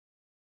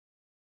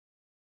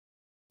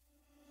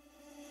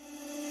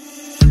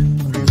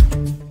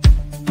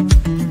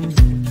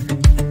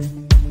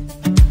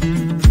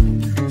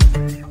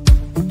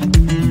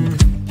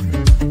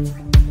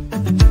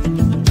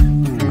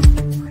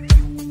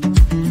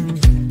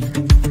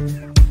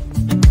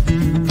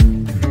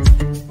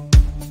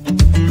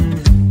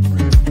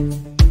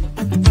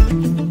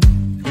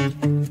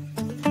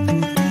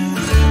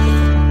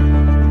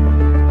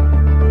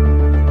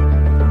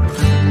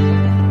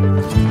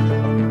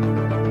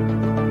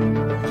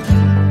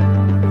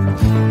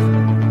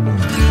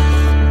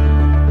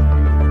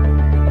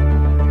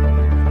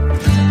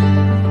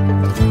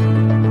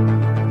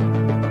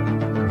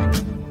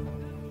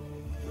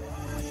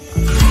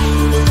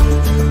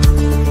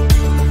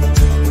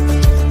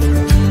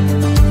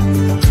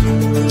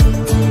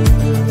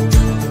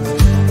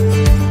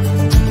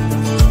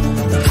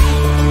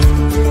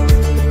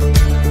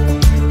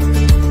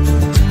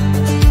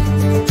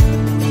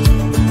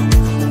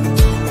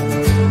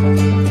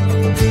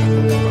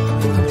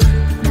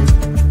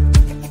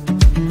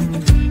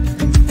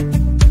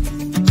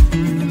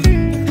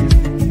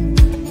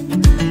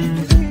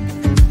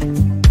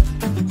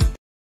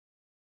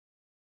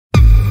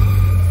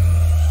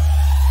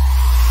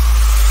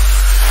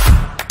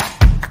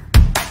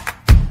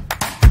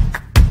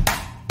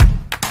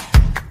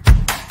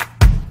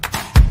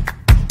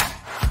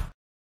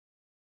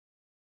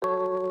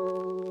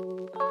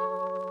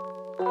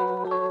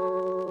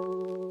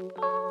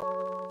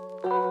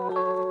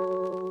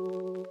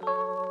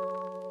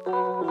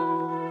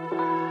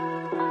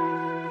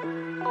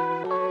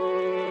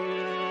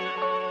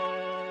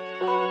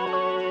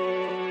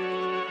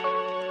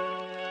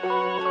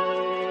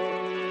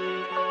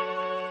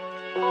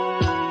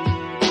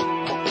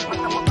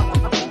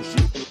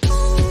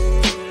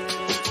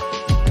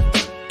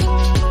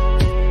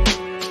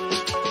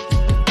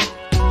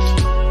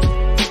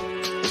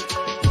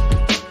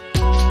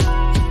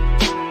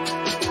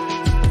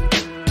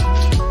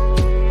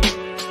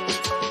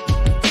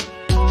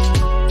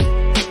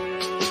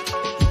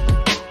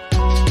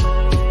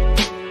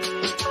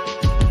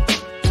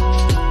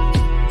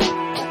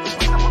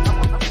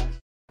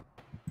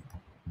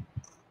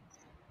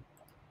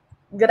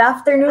Good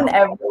afternoon,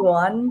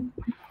 everyone.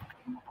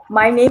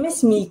 My name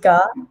is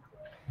Mika.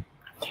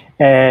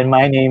 And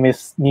my name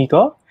is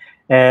Nico.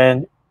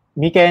 And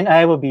Mika and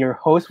I will be your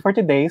host for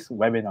today's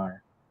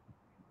webinar.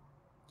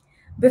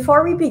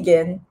 Before we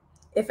begin,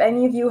 if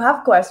any of you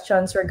have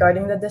questions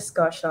regarding the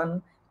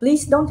discussion,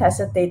 please don't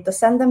hesitate to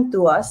send them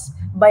to us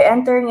by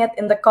entering it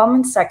in the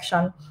comment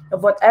section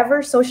of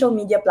whatever social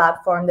media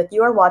platform that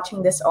you are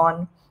watching this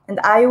on, and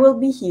I will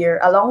be here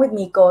along with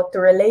Nico to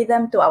relay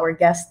them to our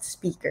guest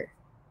speaker.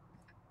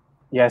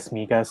 Yes,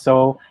 Mika.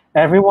 So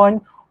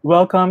everyone,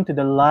 welcome to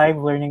the live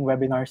learning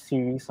webinar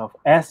series of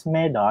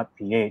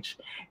esme.ph.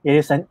 It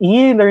is an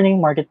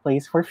e-learning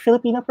marketplace for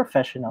Filipino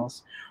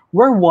professionals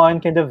where one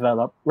can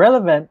develop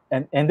relevant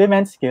and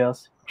in-demand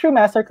skills through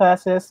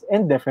masterclasses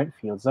in different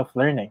fields of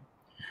learning.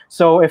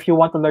 So if you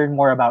want to learn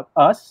more about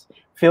us,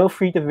 feel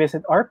free to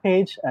visit our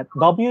page at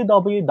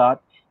www.esme.ph.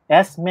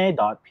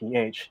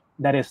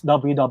 That is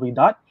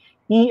www.esme.ph.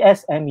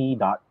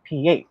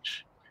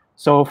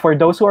 So for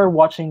those who are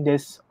watching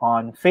this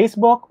on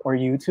Facebook or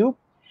YouTube,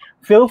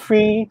 feel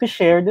free to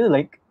share the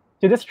link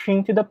to the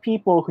stream to the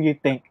people who you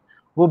think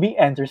will be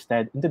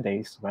interested in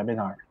today's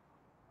webinar.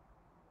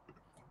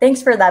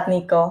 Thanks for that,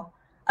 Nico.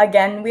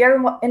 Again, we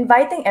are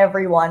inviting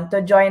everyone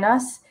to join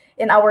us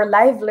in our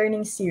live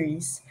learning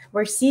series,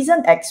 where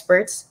seasoned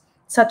experts,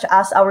 such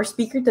as our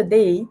speaker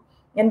today,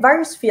 in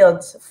various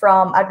fields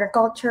from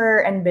agriculture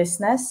and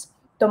business,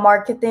 to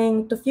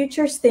marketing, to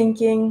futures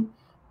thinking,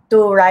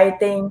 to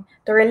writing,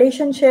 to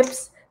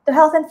relationships, to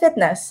health and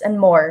fitness, and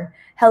more,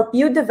 help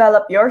you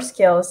develop your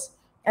skills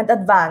and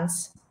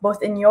advance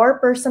both in your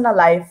personal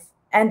life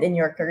and in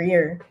your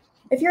career.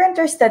 If you're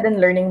interested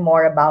in learning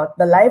more about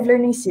the live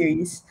learning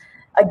series,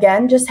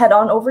 again, just head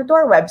on over to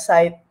our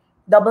website,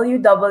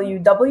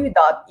 www.esme.ph,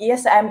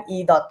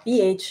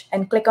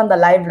 and click on the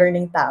live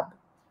learning tab.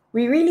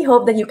 We really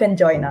hope that you can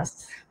join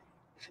us.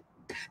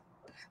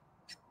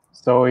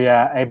 So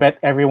yeah, I bet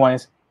everyone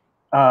is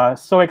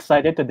so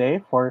excited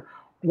today for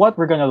what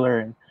we're going to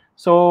learn.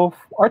 So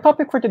our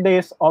topic for today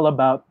is all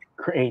about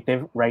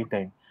creative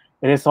writing.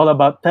 It is all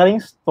about telling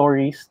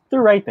stories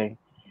through writing.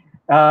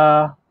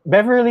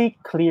 Beverly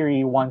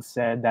Cleary once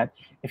said that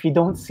if you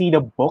don't see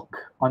the book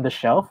on the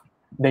shelf,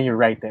 then you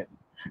write it.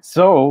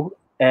 So,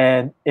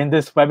 and in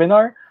this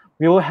webinar,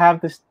 we will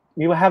have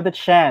the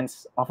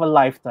chance of a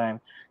lifetime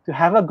to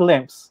have a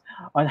glimpse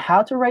on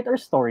how to write our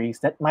stories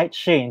that might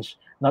change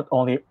not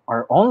only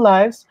our own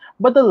lives,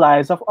 but the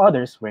lives of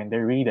others when they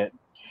read it.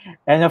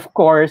 And of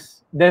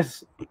course,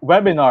 this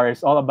webinar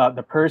is all about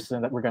the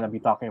person that we're going to be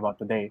talking about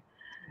today.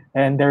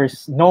 And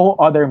there's no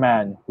other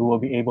man who will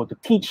be able to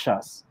teach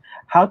us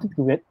how to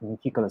do it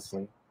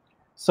meticulously.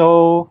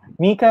 So,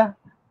 Mika,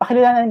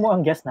 pakilalanin mo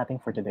ang guest natin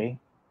for today.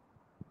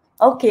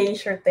 Okay,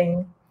 sure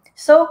thing.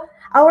 So,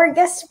 our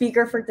guest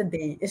speaker for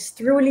today is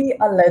truly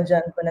a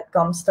legend when it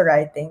comes to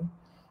writing.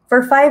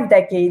 For 5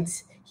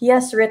 decades, he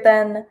has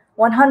written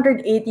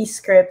 180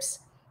 scripts,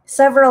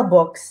 several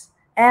books,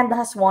 and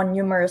has won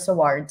numerous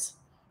awards,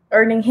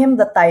 earning him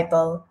the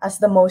title as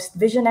the most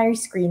visionary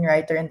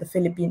screenwriter in the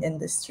Philippine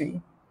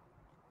industry.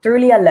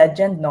 Truly a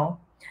legend, no?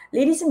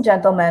 Ladies and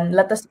gentlemen,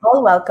 let us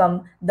all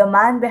welcome the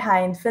man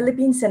behind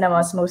Philippine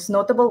cinema's most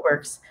notable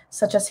works,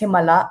 such as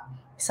Himala,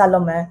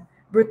 Salome,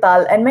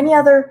 Brutal, and many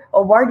other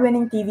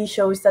award-winning TV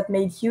shows that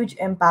made huge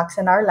impacts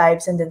in our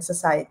lives and in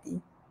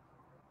society.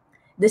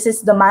 This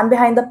is the man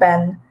behind the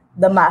pen,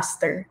 the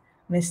master,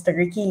 Mr.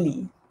 Ricky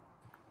Lee.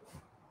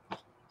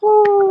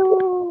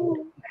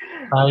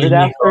 Hi, Good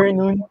Nico.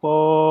 afternoon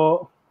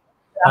po.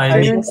 Hi,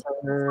 Afternoon, Nico.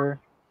 sir.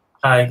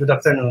 Hi, good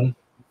afternoon.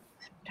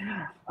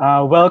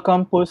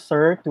 Welcome po,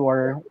 sir, to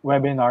our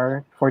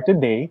webinar for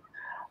today.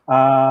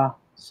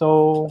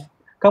 So,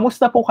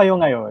 kamusta po kayo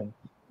ngayon?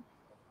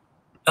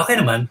 Okay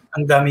naman.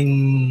 Ang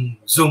daming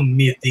Zoom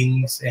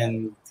meetings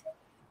and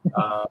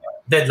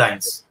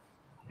deadlines.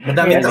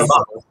 Madaming Yes.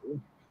 trabaho.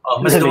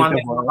 Mas dumami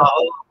Relatable. ang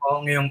trabaho.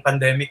 Ngayong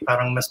pandemic,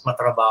 parang mas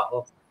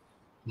matrabaho.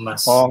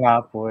 Mas Oo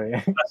nga po eh.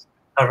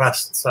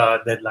 harassed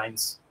sa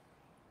deadlines.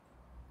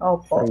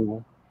 Opo. True.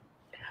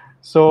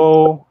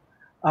 So,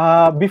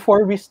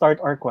 before we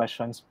start our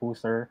questions po,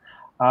 sir,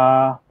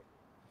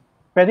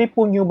 pwede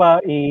po nyo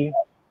ba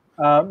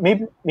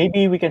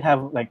maybe we can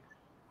have like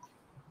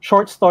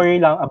short story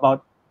lang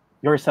about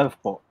yourself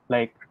po.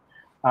 Like,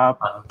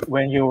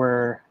 when you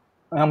were,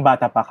 ang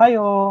bata pa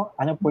kayo,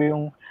 ano po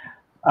yung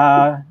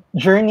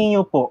journey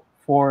nyo po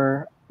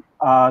for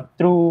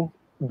through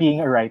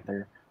being a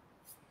writer?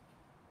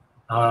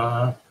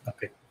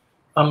 Okay.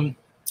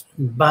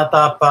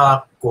 Bata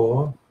pa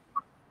ako,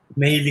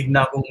 mahilig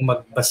na akong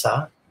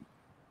magbasa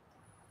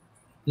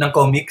ng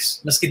comics.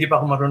 Maski di pa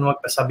ako marunong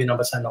magbasa,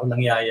 binabasa na ako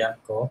ng yaya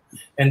ko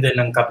and then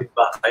ng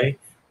kapitbahay.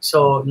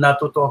 So,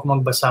 natuto ako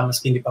magbasa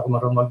maski hindi pa ako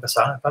marunong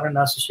magbasa. Para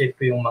na-associate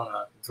ko yung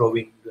mga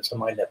drawing sa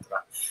mga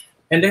letra.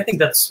 And I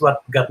think that's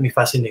what got me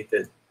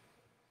fascinated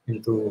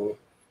into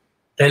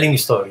telling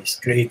stories,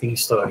 creating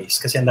stories.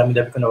 Kasi ang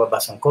dami-dami ko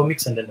nababasang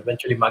comics and then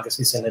eventually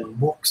magazines and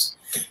books.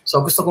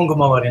 So gusto kong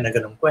gumawa rin na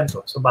ganung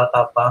kwento. So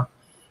bata pa,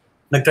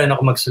 nag-try na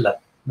ako magsulat.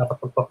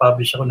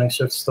 nakapagpapublish ako ng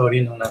short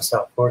story nung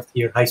nasa 4th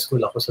year high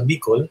school ako sa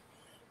Bicol.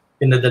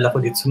 Pinadala ko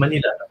dito sa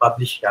Manila,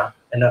 na-publish siya.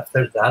 And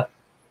after that,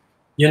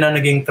 yun ang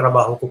naging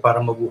trabaho ko para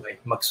mabuhay,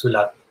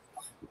 magsulat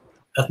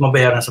at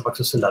mabayaran sa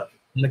pagsusulat.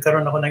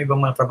 Nagkaroon ako ng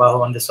ibang mga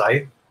trabaho on the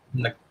side,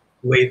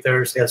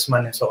 waiter,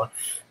 salesman, and so on.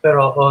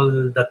 Pero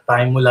all that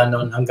time, mula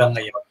noon hanggang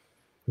ngayon,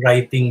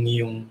 writing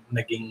yung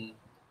naging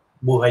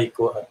buhay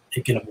ko at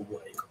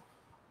ikinabubuhay ko.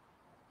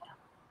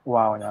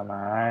 Wow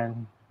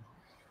naman.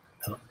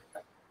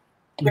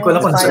 Hindi ko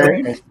alam kung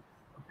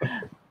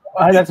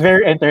that's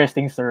very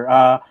interesting, sir.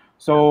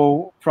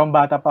 So, from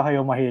bata pa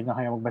kayo, mahilig na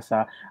kayo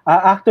magbasa.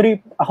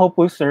 Actually, ako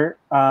po, sir,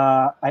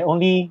 I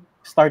only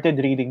started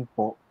reading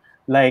po.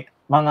 Like,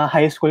 mga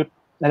high school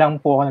na lang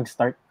po ako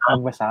nag-start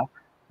magbasa.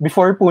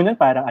 Before po nun,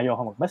 parang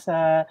ayoko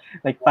magbasa.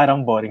 Like,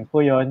 parang boring po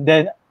yun.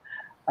 Then,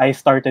 I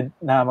started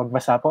na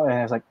magbasa po and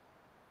I was like,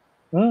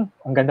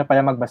 ang ganda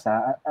pala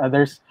magbasa.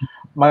 There's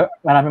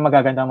maraming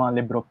magagandang mga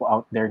libro po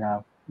out there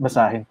na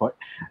basahin po.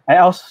 I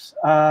also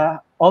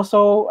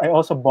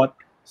bought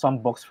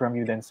some books from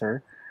you then,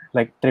 sir.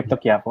 Like Trip to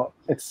Quiapo.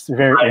 It's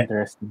very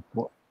interesting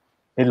po.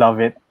 I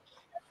love it.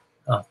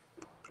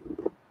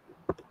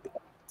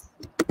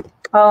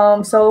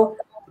 So,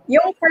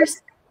 yung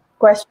first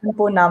question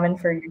po namin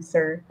for you,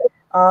 sir.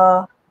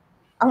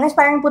 Ang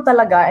inspiring po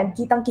talaga and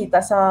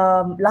kitang-kita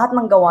sa lahat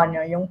ng gawa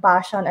nyo, yung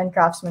passion and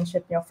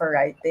craftsmanship nyo for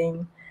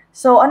writing.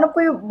 So, ano po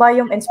ba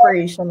yung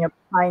inspiration nyo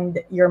behind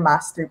your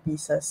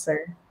masterpieces,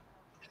 sir?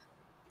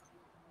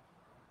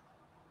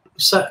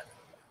 Sa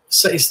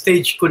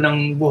stage ko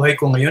ng buhay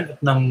ko ngayon at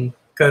ng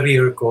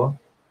career ko,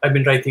 I've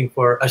been writing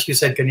for, as you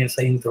said kanina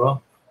sa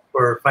intro,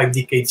 for 5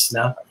 decades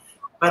na.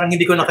 Parang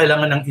hindi ko na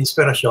kailangan ng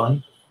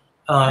inspirasyon.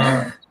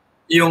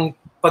 Yung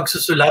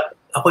pagsusulat,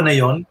 ako na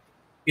yon.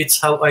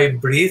 It's how I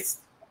breathe.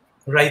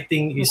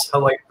 Writing is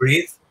how I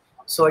breathe.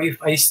 So if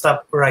I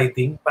stop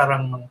writing,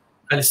 parang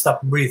I'll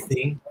stop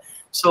breathing.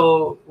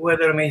 So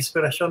whether may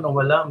inspiration o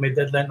wala, may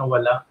deadline o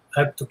wala, I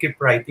have to keep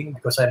writing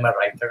because I'm a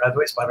writer.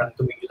 Otherwise, parang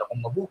tumigil akong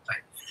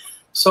mabuhay.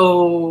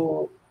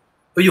 So,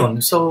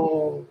 yun.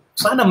 So,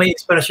 sana may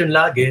inspiration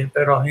lagi,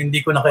 pero hindi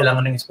ko na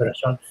kailangan ng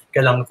inspiration.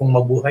 Kailangan kong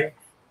mabuhay.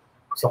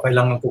 So,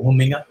 kailangan kong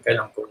huminga.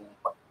 Kailangan kong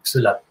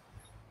magsulat.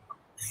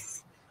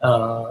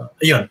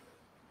 Yun.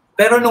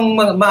 Pero nung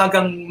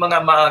mga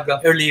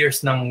maagang early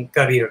years ng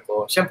career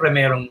ko, syempre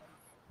mayroong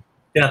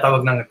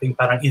tinatawag natin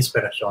parang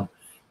inspiration.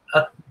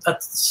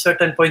 At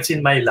certain points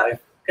in my life,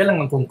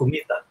 kailangan kong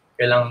kumita.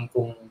 Kailangan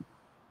kong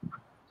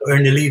to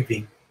earn a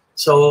living.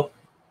 So,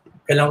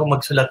 kailangan kong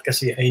magsulat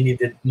kasi I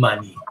needed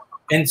money.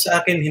 And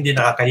sa akin, hindi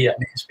nakakahiya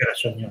na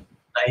inspiration yun.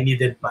 I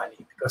needed money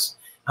because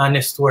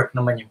honest work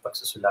naman yung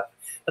pagsusulat.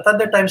 At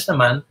other times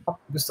naman,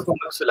 gusto kong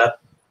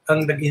magsulat.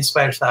 Ang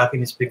nag-inspire sa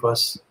akin is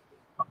because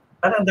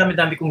parang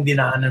dami-dami kong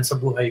dinaanan sa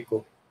buhay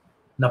ko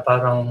na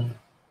parang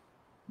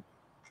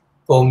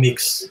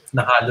comics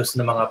na halos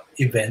na mga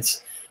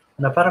events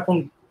na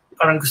parang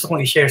gusto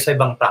kong i-share sa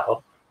ibang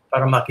tao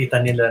para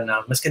makita nila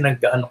na maski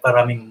naggaano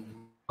karaming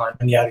mga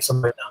nangyari sa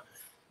buhay na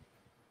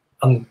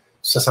ang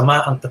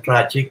sasama, ang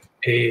tragic,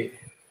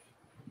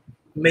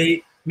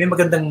 may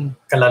magandang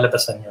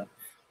kalalabasan yun.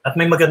 At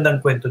may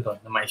magandang kwento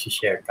doon na may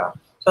share ka.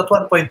 So at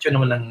one point yun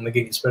naman ang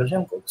naging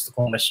inspiration ko. Gusto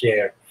kong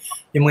ma-share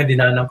yung mga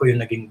dinaanan ko,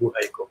 yung naging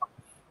buhay ko.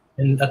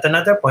 And at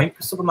another point,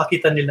 gusto ko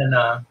makita nila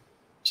na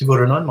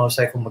siguro noon,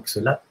 mahusay kong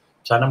magsulat.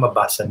 Sana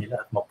mabasa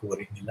nila at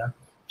mapuri nila.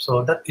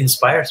 So that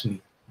inspires me.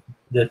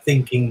 The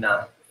thinking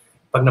na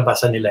pag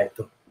nabasa nila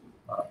ito,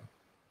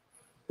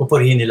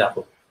 pupurihin nila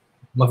ako.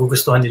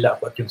 Magugustuhan nila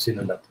ako at yung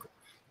sinulat ko.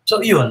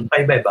 So yun,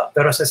 paiba-iba.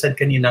 Pero as I said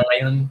kanina,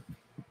 ngayon,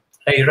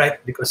 I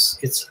write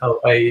because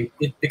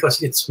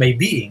because it's my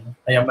being.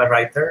 I am a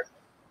writer.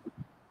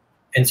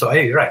 And so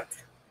I write.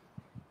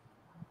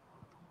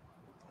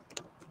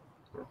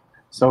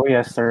 So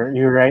yes, sir,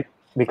 you're right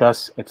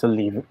because it's a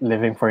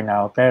living for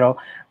now. Pero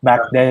back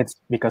then, it's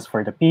because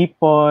for the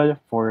people,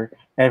 for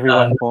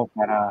everyone po.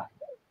 Para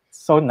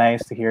so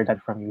nice to hear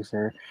that from you,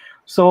 sir.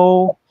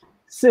 So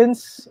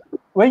since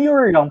when you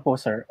were young po,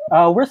 sir,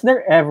 was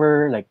there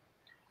ever like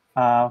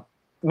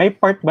may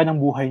part ba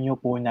ng buhay niyo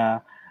po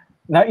na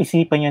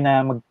naisipan niyo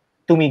na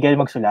tumigil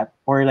magsulat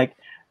or like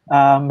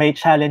may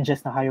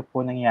challenges na kayo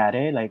po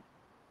nangyari like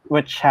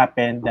which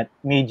happened that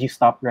made you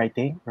stop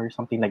writing or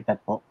something like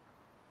that po?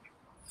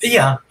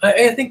 Yeah,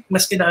 I think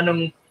maski na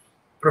anong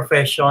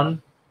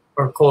profession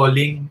or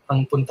calling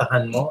ang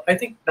puntahan mo, I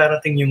think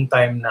darating yung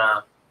time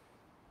na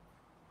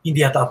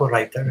hindi yata ako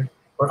writer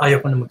or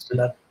ayaw ko na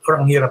magsulat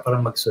or ang hirap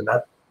parang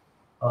magsulat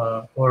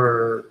or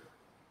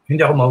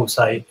hindi ako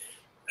mahusay.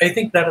 I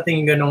think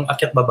darating yung ganong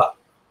akyat baba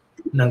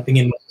ng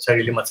tingin mo sa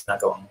sarili mo at sa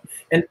nagawa mo.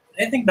 And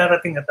I think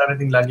darating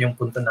lagi yung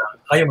punto na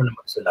ayaw mo na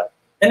magsulat.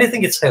 And I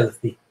think it's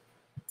healthy.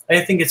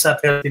 I think it's not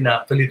healthy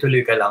na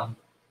tuloy-tuloy ka lang.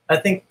 I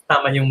think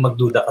tama yung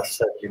magduda ka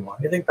sa sarili mo.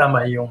 I think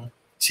tama yung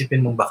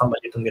isipin mong baka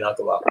mali itong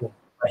ginagawa ko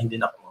na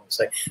hindi na ako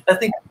mahusay. I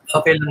think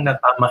okay lang na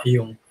tama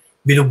yung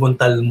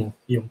binubuntal mo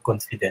yung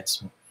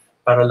confidence mo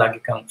para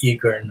lagi kang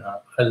eager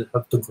na I'll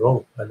have to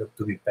grow, I'll have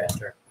to be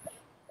better.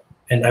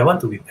 And I want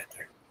to be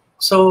better.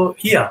 So,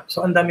 yeah.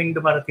 So, ang daming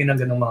dumarating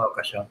ng ganung mga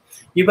okasyon.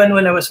 Even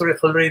when I was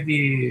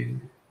already,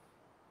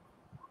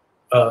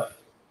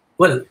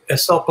 a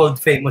so-called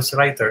famous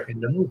writer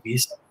in the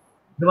movies,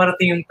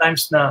 dumarating yung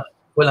times na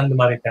walang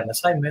dumarating na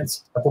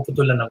assignments,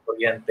 napuputulan ng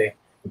kuryente.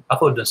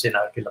 Ako doon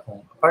sinakil akong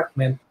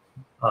apartment,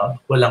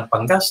 walang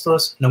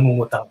panggastos,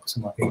 namumutang ko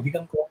sa mga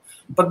kaibigan ko.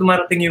 Pag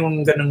dumarating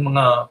yung ganun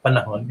mga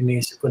panahon,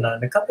 iniisip ko na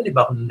nagkapali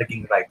ba ako na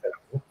naging writer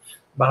ako?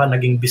 Baka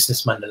naging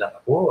businessman na lang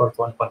ako or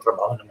kung ano pang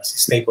trabaho na mas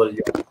stable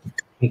yung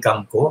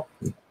income ko.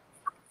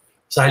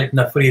 Sa halip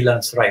na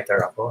freelance writer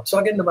ako. So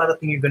again,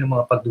 dumarating yung ganun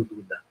mga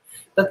pagdududa.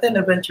 But then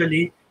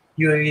eventually,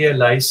 you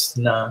realize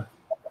na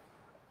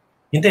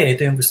hindi,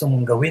 ito yung gusto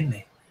mong gawin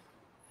eh.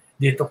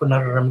 Dito ko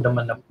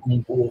nararamdaman na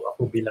bumubuo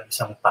ako bilang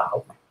isang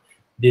tao.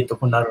 Dito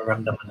ko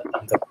nararamdaman na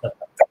tanggap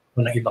ko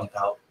ng ibang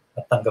tao.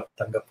 At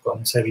tanggap ko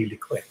ang sarili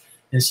ko eh.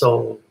 And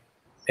so,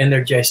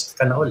 energized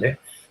ka na uli.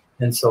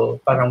 And so,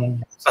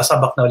 parang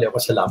sasabak na uli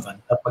ako sa laban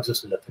at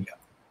magsusulat ulit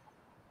ako.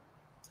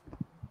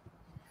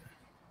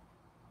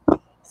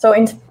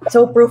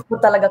 So proof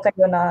po talaga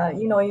kayo na,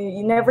 you know,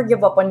 you never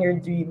give up on your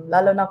dream.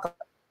 Lalo na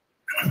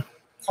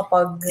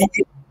kapag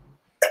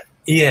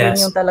yes.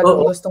 yun yung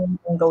talagang gusto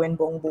mong gawin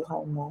buong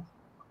buhay mo.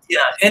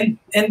 Yeah,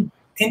 and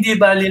hindi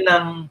bali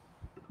ng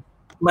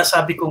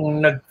masabi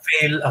kong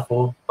nag-fail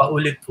ako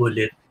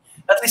paulit-ulit.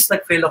 At least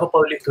nag-fail ako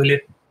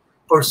paulit-ulit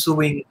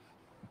pursuing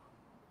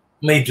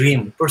my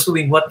dream,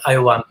 pursuing what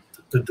I want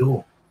to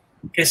do.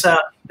 Kaysa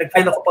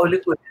nag-fail ako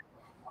paulit-ulit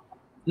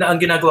na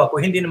ang ginagawa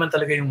ko, hindi naman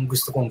talaga yung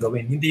gusto kong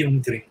gawin, hindi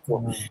yung dream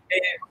ko.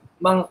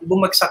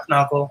 Bumagsak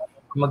na ako,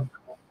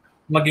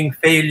 maging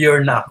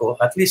failure na ako,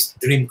 at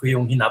least dream ko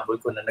yung hinabol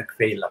ko na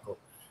nag-fail ako.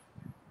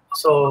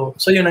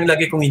 So yun ang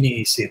lagi kong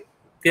iniisip.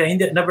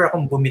 Kaya never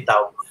akong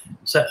bumitaw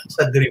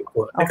sa dream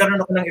ko. Nagkaroon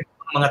ako ng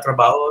ibang mga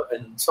trabaho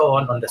and so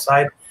on the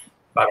side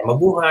para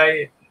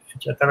mabuhay,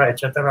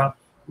 etc.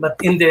 But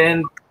in the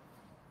end,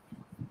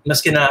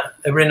 maski na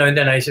every now and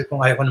then naisip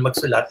kong ayaw ko na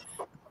magsulat,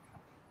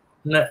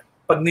 na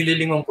pag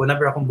nililingon ko,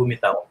 never akong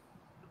bumitaw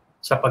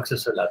sa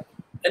pagsusulat.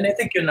 And I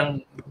think yun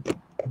ang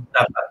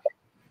dapat.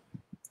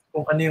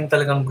 Kung ano yung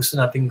talagang gusto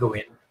nating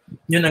gawin,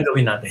 yun ang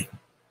gawin natin.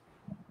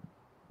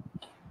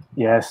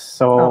 Yes.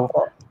 So,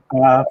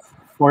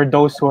 for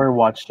those who are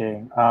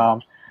watching,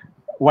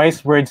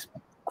 wise words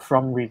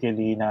from Ricky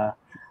Lee na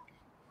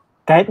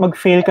kahit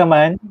mag-fail ka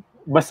man,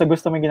 basta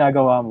gusto mo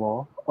ginagawa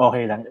mo,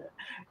 okay lang.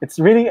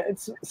 It's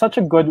such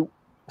good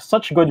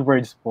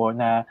words po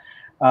na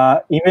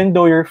even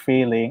though you're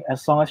failing,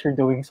 as long as you're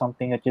doing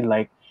something that you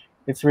like,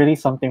 it's really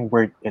something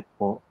worth it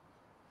po.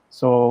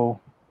 So,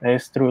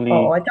 it's truly...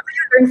 Oh, I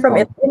learn from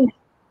it.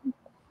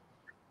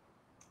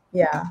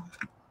 Yeah.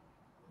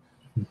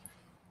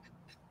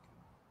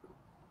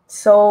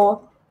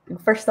 So,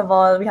 first of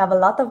all, we have a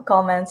lot of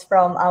comments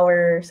from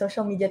our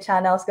social media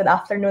channels. Good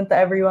afternoon to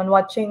everyone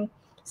watching.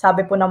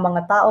 Sabi po ng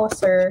mga tao,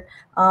 sir.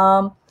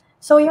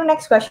 So, yung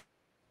next question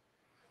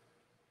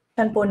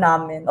po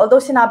namin.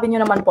 Although sinabi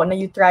nyo naman po na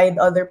you tried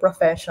other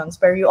professions,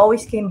 pero you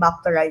always came back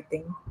to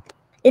writing.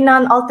 In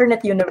an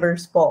alternate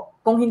universe po,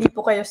 kung hindi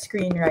po kayo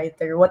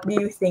screenwriter, what do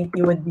you think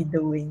you would be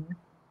doing?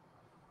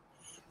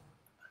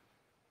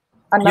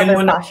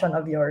 Another passion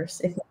of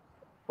yours.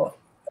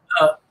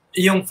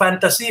 Yung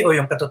fantasy o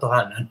yung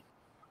katotohanan?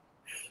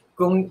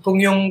 Kung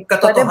yung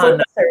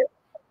katotohanan...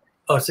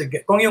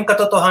 sige. Kung yung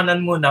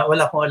katotohanan muna,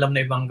 wala akong alam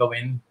na ibang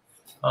gawin.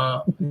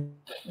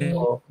 Hindi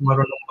ako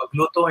marunong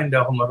magluto, hindi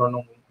ako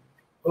marunong...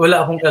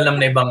 Wala akong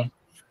alam na ibang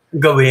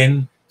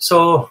gawin.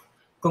 So,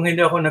 kung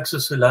hindi ako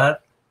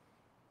nagsusulat,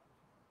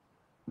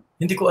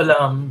 hindi ko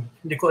alam.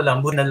 Buti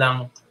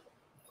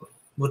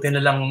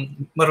na lang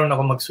marunong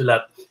ako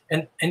magsulat.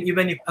 And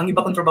even if, ang iba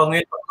kong trabaho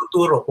ngayon,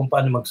 pagtuturo kung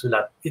paano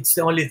magsulat. It's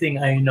the only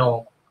thing I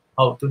know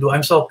how to do.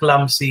 I'm so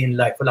clumsy in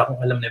life. Wala akong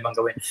alam na ibang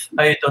gawin.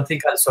 I don't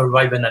think I'll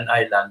survive in an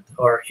island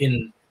or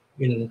in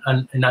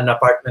an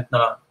apartment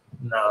na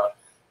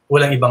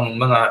walang ibang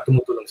mga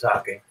tumutulong sa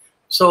akin.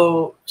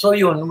 So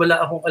yun,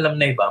 wala akong alam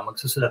na iba.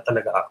 Magsusulat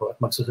talaga ako at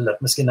magsusulat.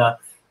 Maski na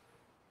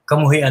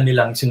kamuhian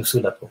nilang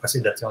sinusulat ko kasi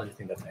that's the only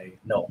thing that I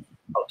know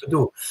how to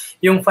do.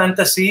 Yung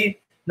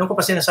fantasy, nung ko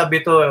pa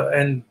sinasabi ito,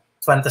 and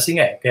fantasy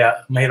nga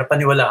kaya mahirap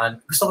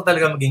paniwalaan, gusto ko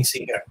talaga maging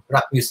singer,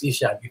 rock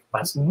musician, if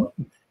possible.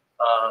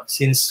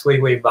 Since way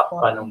back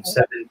pa nung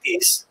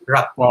 70s,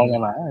 rock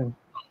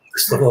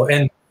gusto ko.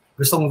 And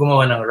gusto kong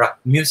gumawa ng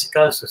rock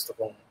musicals, gusto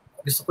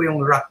ko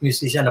yung rock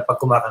musician na pag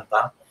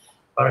kumakanta,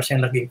 para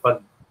siyang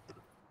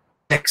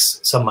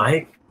nakikipag-text sa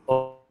mic,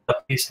 o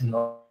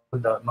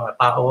the mga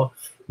tao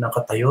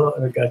nakatayo,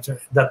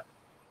 that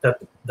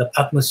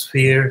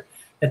atmosphere,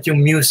 at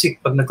yung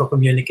music, pag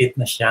nagko-communicate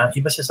na siya,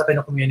 iba siya sa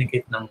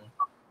communicate ng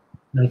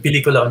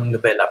pelikula o ng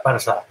nobela para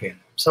sa akin.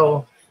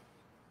 So,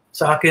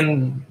 sa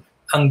akin,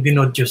 ang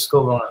dinodyos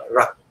ko, mga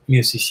rock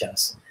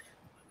musicians.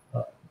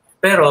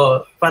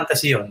 Pero,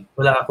 fantasy yun.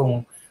 Wala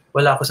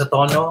ako sa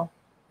tono,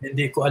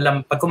 hindi ko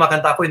alam, pag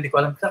kumakanta ako, hindi ko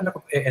alam, saan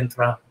ako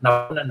e-entra,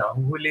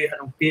 huhuli,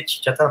 anong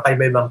pitch, tsaka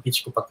iba-ibang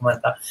pitch ko pag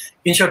kumanta.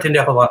 In short, hindi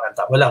ako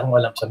kumakanta. Wala akong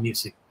alam sa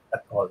music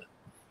at all.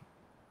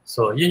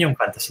 So, yun yung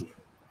fantasy.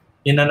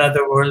 In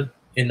another world,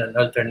 in an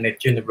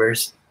alternate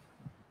universe,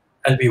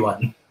 I'll be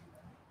one.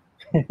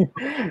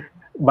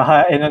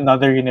 Baka in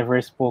another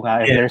universe po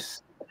nga, if Yeah.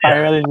 there's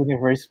parallel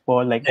universe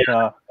po like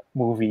the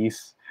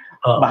movies,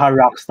 baka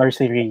rockstar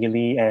si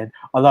Really, and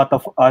a lot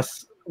of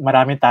us,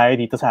 marami tayo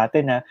dito sa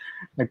atin na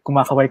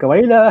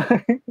nagkumakaway-kaway lang.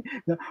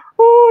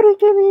 Oh,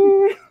 Ricky!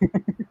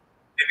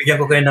 Bibigyan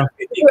ko kayo ng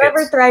free Did you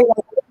ever tickets. try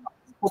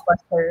po ba,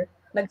 sir?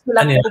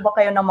 Nagsulat Ano yan? po ba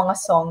kayo ng mga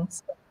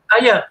songs?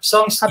 Yeah,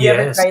 songs, Have you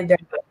ever yes. tried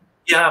them?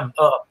 Yeah,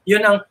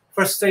 yun ang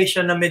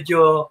frustration na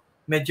medyo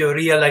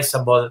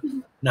realizable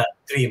na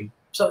dream.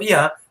 So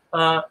yeah,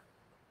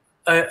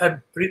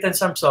 I've written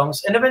some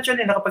songs, and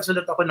eventually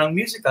nakapagsulat ako ng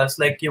musicals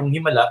like yung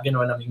Himala,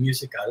 ginawa namin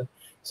musical.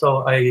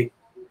 So I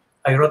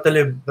wrote the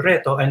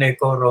libretto and I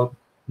co-wrote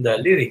the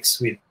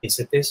lyrics with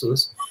Vincent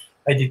Jesus.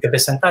 I did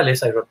Kabesang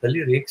Tales, I wrote the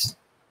lyrics.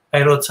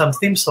 I wrote some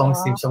theme songs,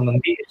 theme song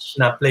ng BH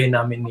na play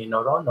namin ni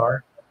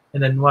Honor,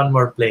 and then one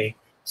more play.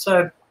 So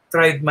I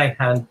tried my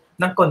hand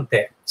ng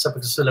konti sa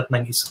pagsusulat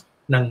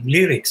ng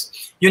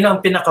lyrics. Yun ang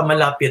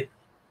pinakamalapit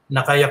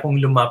na kaya kong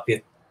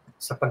lumapit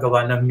sa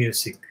paggawa ng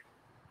music.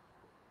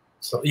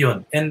 So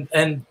yun.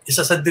 And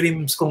isa sa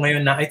dreams ko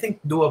ngayon na I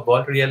think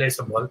doable,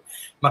 realizable,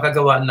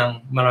 makagawa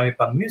ng marami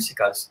pang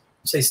musicals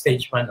sa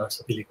stage man o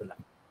sa pelikula.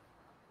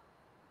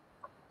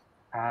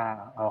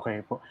 Okay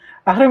po.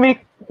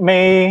 Actually,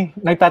 may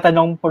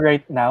nagtatanong po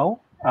right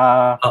now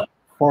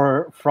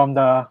from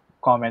the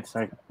comments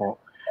right po.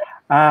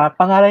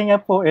 Pangalan niya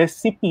po is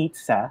si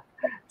Pizza.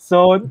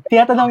 So,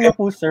 tinatanong niya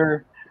po,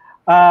 sir,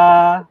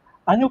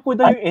 ano po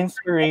daw yung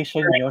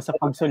inspiration niyo sa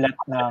pagsulat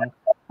ng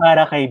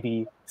Para Kay B?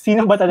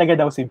 Sino ba talaga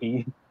daw si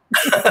B?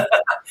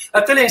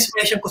 Actually,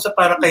 inspiration ko sa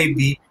Para Kay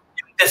B,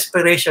 yung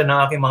desperation ng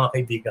aking mga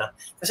kaibigan.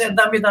 Kasi ang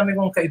dami-dami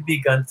kong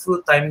kaibigan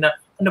through time na,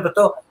 ano ba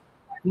to,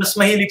 mas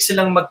mahilig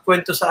silang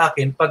magkwento sa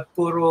akin pag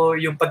puro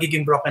yung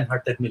pagiging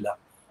broken-hearted nila,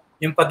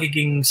 yung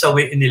pagiging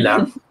sawi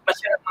nila, mas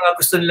yan ang mga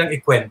gusto nilang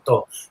ikwento.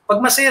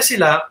 Pag masaya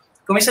sila,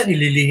 kuminsan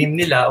nililihim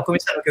nila, o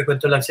kuminsan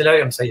nagkikwento lang sila,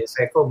 yung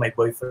saya-saya ko, may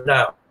boyfriend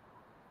na,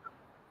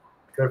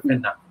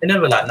 girlfriend na, and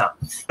then wala na.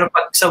 Pero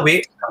pag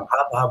sawi, ang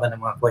haba-haba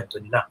ng mga kwento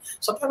nila.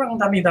 So parang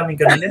daming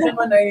ganun. And then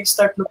when I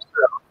start looking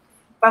around,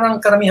 parang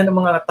karamihan ng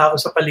mga tao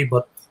sa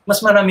palibot, mas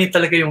marami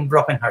talaga yung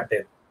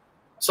broken-hearted.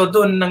 So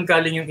doon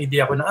nanggaling yung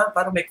idea ko na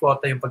parang may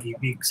quota yung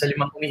pag-ibig. Sa 5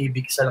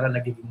 umiibig, isa lang ang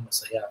nagiging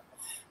masaya.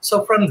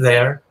 So from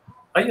there,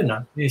 ayun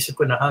na, inisip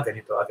ko na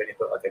ganito.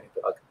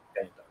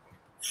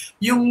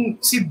 Yung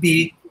si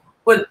B,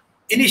 well,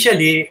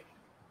 initially,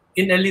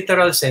 in a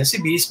literal sense, si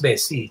B is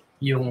Bessie,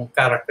 yung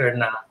character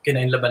na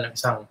kinainlaban ng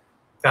isang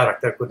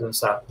character ko dun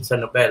sa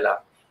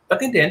novela. But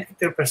in the end, it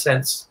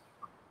represents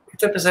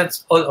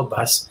all of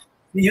us.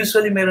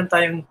 Usually, meron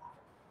tayong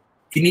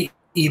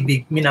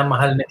iniibig,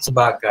 minamahal na isang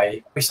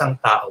bagay, isang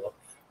tao,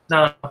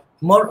 na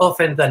more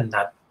often than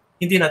not,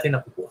 hindi natin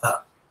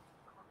nakukuha.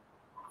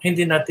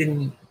 Hindi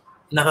natin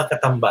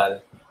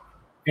nakakatambal.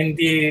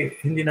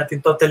 Hindi natin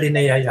totally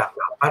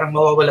nayayakap. Parang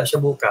mawawala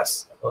siya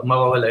bukas o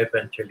mawawala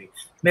eventually.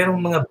 Merong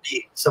mga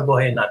B sa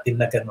buhay natin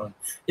na ganun.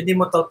 Hindi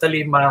mo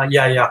totally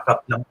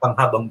mayayakap ng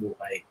panghabang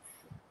buhay.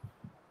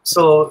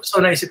 So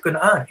naisip ko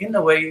na, in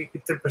a way,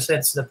 it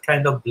represents that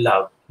kind of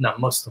love na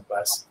most of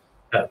us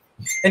have.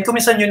 And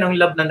kuminsan yun ang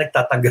love na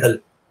nagtatagal.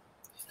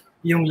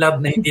 Yung love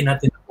na hindi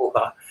natin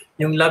nakuha.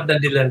 Yung love na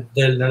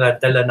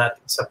dala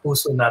natin sa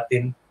puso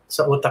natin,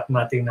 sa utak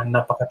natin na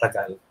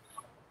napakatagal.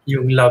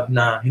 Yung love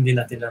na hindi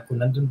natin alam kung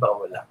nandun ba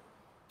o wala.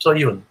 So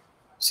yun,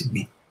 si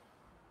B.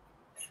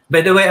 By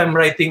the way, I'm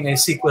writing a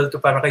sequel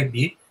to Para Kay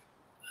B.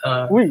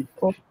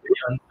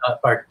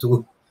 Part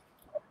 2.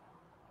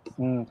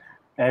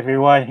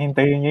 Everyone,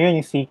 hintayin nyo yun,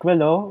 yung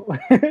sequel,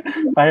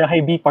 Para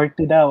Kay B Part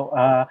 2 daw.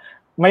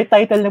 May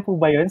title na po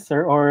ba yun,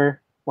 sir? Or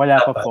wala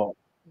pa po?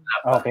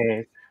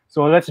 Okay.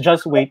 So let's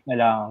just wait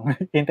na lang.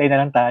 Hintay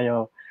na lang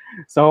tayo.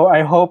 So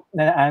I hope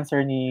na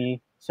na-answer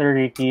ni Sir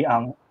Ricky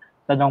ang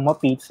tanong mo,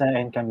 Pizza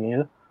and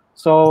Camille.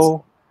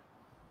 So,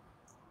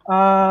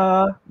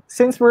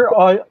 since we're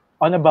all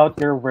on about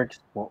your works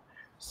po,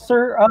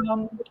 sir,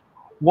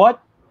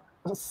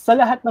 sa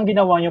lahat ng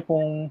ginawa niyo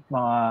pong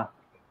mga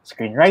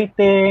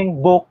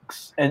screenwriting,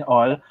 books, and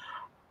all,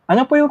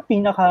 ano po yung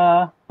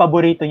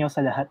pinaka-paborito niyo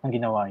sa lahat ng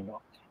ginawa niyo?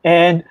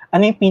 And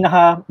ano yung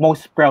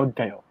pinaka-most proud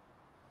kayo?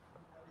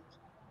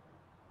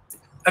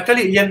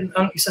 Actually, yan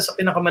ang isa sa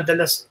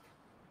pinakamadalas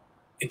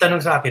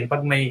itanong sa akin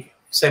pag may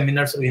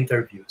seminars o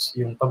interviews,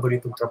 yung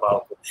paboritong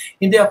trabaho ko.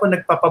 Hindi ako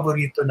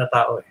nagpapaborito na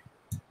tao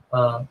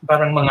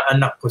parang mga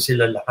anak ko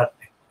sila lahat.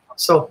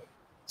 So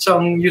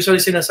ang usually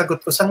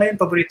sinasagot ko, sa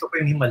ngayon paborito ko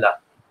yung Himala.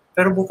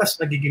 Pero bukas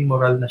nagiging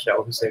moral na siya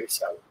o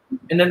Rizal.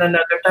 And then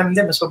another time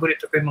din, mas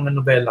paborito ko yung mga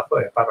nobela ko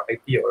Para Kay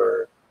P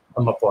or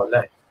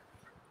Amapola.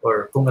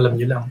 Or kung alam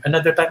niyo lang.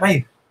 Another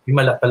time,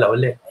 Himala pala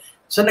uli.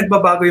 So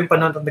nagbabago yung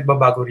panahon at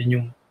nagbabago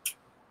rin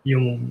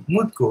yung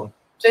mood ko.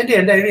 So in the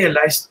end, I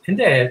realized,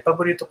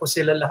 paborito ko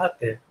sila lahat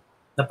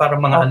na parang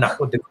mga anak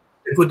ko, the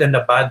good and the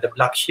bad, the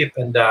black sheep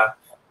and the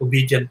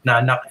obedient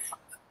na anak.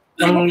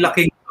 Ang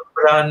laking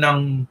sobra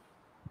ng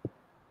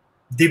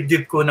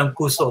dibdib ko, ng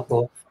puso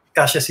ko,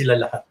 kasya sila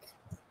lahat.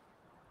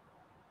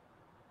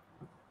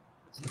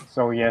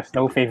 So yes,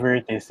 no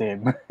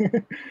favoritism.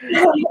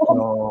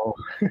 No.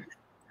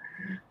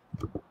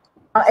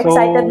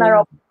 Excited na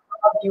raw So, po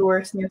mga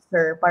viewers niyo,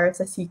 sir, para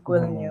sa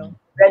sequel niyo.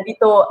 Ready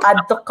to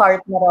add to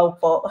cart na raw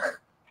po.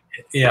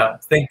 Yeah,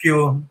 thank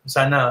you.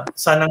 Sana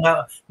nga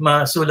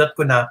masulat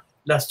ko na.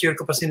 Last year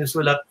ko pa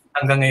sinusulat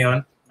hanggang ngayon.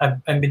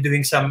 I've been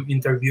doing some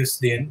interviews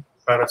din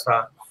para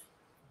sa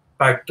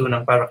part 2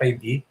 ng Para Kay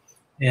B.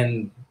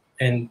 And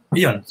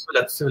yun,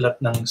 sulat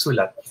ng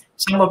sulat.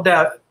 Some of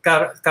the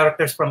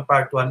characters from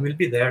part 1 will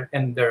be there,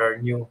 and there are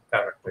new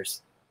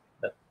characters.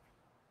 But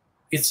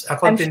it's a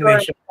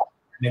continuation of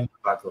the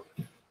bago.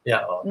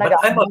 Yeah, but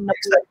I'm also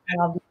excited.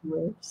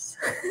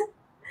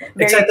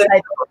 Very excited.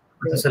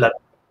 Sulat.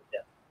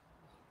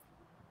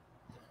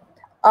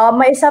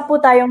 May isa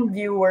po tayong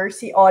viewer,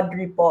 si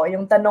Audrey po.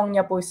 Yung tanong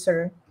niya po,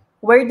 sir,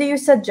 where do you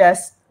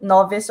suggest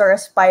novice or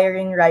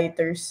aspiring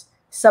writers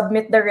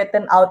submit the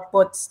written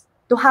outputs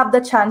to have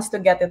the chance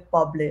to get it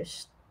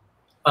published?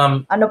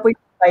 Ano po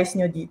yung advice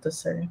niyo dito,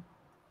 sir?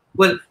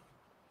 Well,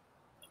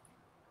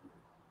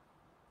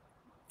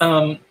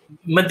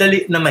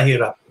 madali na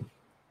mahirap.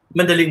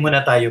 Madali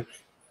muna tayo.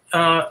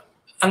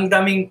 Ang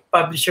daming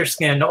publishers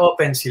ngayon na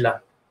open sila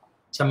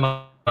sa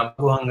mga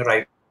baguhang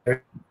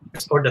writers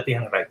or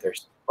datihang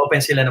writers.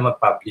 Open sila na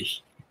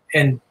mag-publish.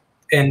 And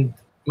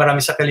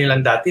marami sa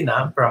kanilang dati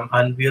na, from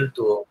Anvil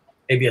to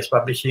ABS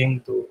Publishing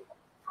to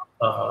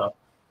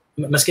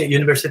maski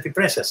University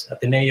Presses,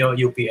 Ateneo,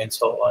 UP, and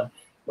so on.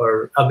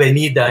 Or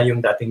Avenida, yung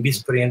dating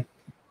Bisprint,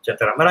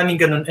 etc. Maraming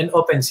ganun, and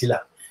open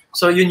sila.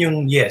 So yun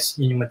yung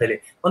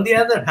madali. On the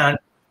other hand,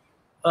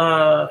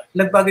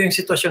 nagbago yung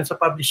sitwasyon sa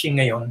publishing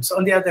ngayon. So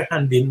on the other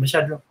hand din,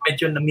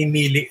 medyo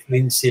namimili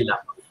rin sila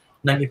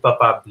ng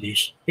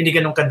ipapublish. Hindi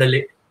ganun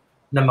kadali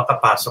na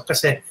makapasok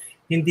kasi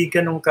hindi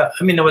ganun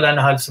nawala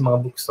na halos sa mga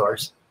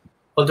bookstores.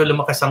 Although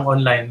lumakas ang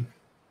online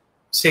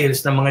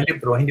sales ng mga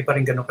libro, hindi pa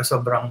rin ganun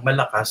sobrang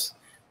malakas.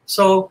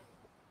 So,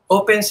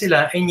 open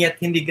sila and yet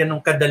hindi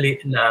ganun kadali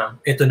na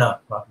ito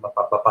na,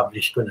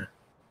 mapapublish ko na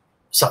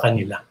sa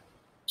kanila.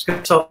 So,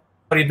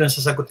 sorry doon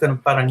sa sagot ko ng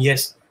parang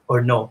yes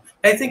or no.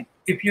 I think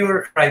if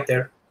you're a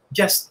writer,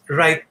 just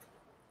write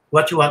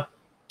what you want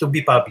to be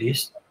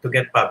published, to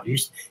get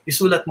published.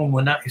 Isulat mo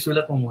muna.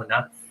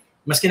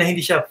 Maski na hindi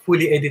siya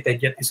fully edited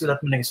yet,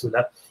 isulat mo na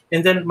isulat.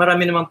 And then,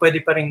 marami naman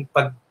pwede pa rin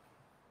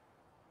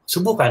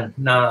subukan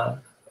na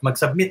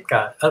mag-submit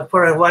ka.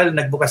 For a while,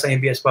 nagbukas ang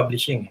ABS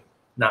Publishing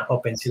na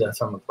open sila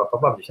sa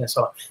magpapapublish.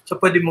 So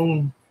pwede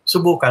mong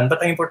subukan, but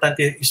ang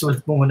importante,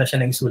 isulat mo muna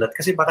siya ng isulat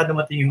kasi baka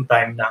dumating yung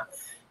time na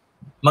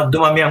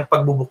dumami ang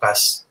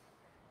pagbubukas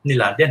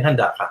nila, then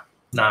handa ka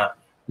na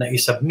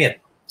i-submit.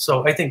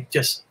 So I think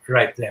just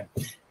write them.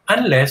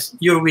 Unless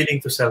you're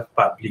willing to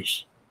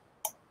self-publish.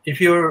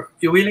 If you're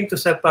willing to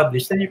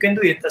self-publish, then you can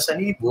do it as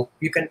an ebook.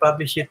 You can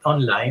publish it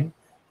online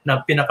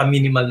na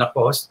pinaka-minimal na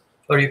cost,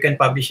 or you can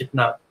publish it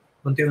na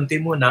unti-unti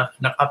muna,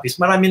 na copies.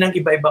 Marami ng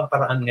iba-ibang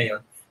paraan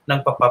ngayon ng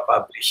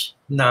papapublish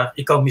na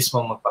ikaw mismo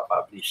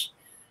magpapublish.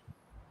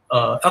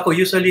 Ako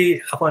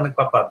ang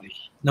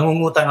nagpapublish.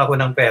 Nangungutang ako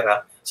ng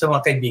pera sa mga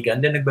kaibigan,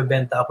 then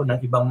nagbebenta ako ng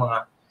ibang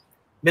mga,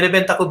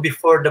 binibenta ko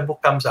before the book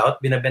comes out,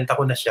 binibenta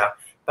ko na siya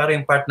para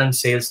yung part ng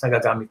sales na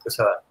gagamit ko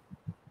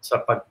sa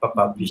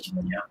pagpapublish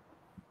niya.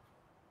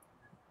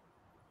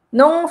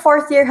 Nung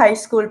 4th year high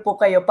school po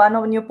kayo, paano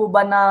niyo po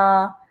ba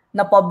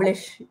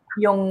na-publish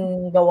yung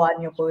gawa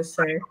niyo po,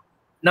 sir?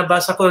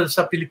 Nabasa ko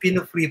sa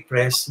Filipino Free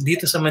Press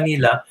dito sa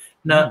Manila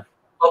na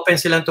open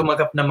silang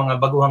tumanggap ng mga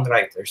baguhang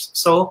writers.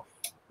 So,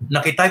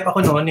 nakitype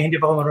ako noon, hindi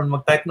pa ako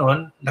marunong mag-type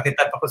noon.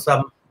 Nakitype ako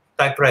sa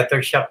typewriter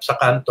shop sa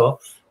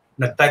kanto.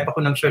 Nag-type ako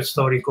ng short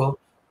story ko.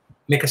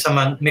 May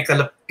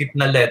kalapit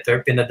na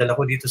letter, pinadala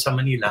ko dito sa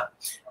Manila.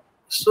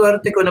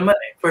 Swerte ko naman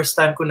first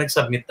time ko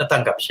nag-submit,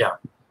 natanggap siya.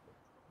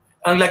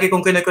 Ang lagi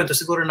kong kinikwento,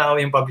 siguro na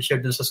ako yung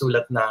publisher dun sa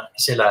sulat na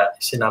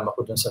sinama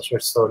ko dun sa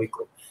short story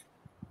ko.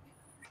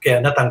 Kaya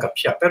natanggap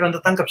siya. Pero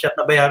natanggap siya at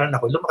nabayaran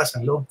ako, lumakas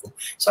ang loob ko.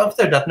 So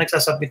after that,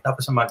 nagsasubmit na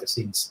ako sa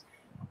magazines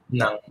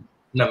ng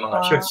mga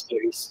short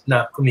stories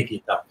na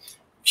kumikita.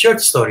 Short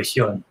stories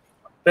yun.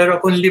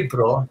 Pero kung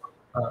libro,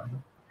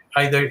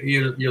 either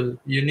you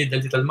need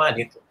a little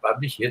money to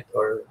publish it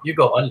or you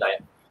go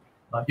online.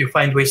 You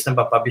find ways na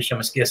mapublish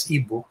siya maski as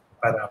ebook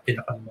para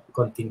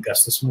pinaka-konting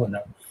gastos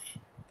muna.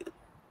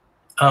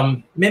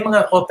 May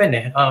mga open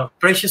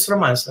Precious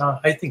Romance,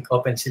 I think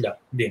open sila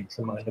din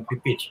sa mga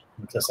nagpipitch,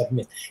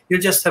 magsasubmit. You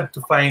just have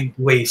to find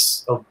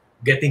ways of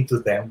getting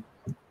to them.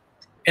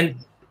 And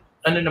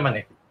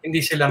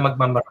hindi sila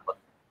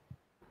magmamaramot.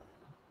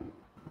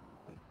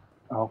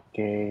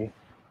 Okay.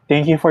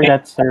 Thank you for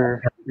that,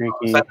 Sir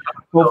Ricky.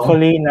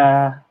 Hopefully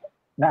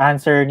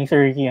na-answer ni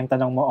Sir Ricky ang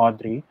tanong mo,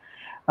 Audrey.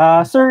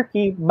 Sir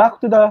Ricky,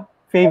 back to the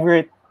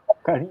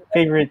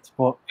favorites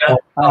po.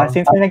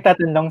 Since may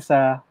nagtatanong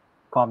sa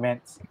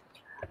comments.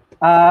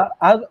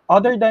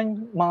 Other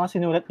than mga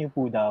sinulat niyo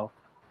po daw,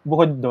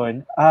 bukod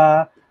doon,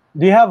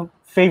 do you have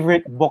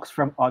favorite books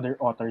from other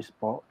authors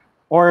po?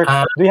 Or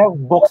do you have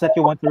books that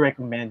you want to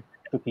recommend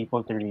to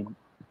people to read?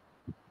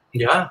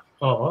 Yeah,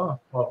 oo.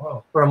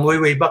 From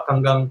way back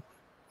hanggang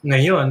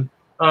ngayon,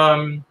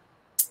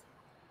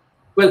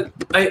 Well,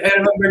 I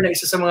remember na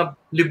isa sa mga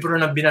libro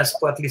na binasa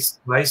ko at least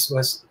twice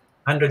was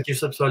 100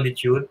 Years of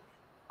Solitude.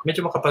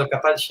 Medyo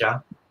makapal-kapal siya,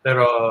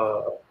 pero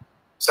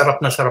sarap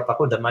na sarap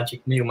ako,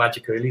 yung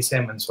magic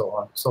realism and so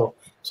on. So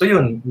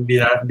yun,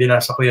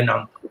 binasa ko yun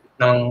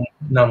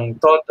ng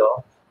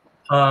todo.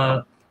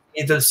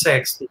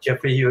 Middlesex ni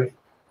Jeffrey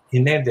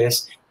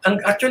Hinedes.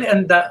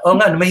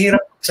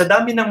 Mahirap sa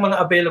dami ng mga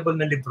available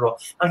na libro,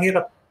 ang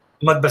hirap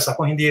magbasa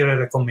kung hindi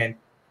re-recommend.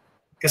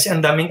 Kasi ang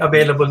daming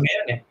available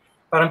ngayon eh.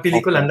 Parang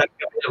pelikula, ang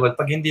daming available.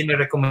 Pag hindi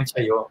ni-recommend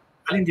sa'yo,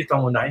 alin dito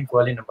ang unahin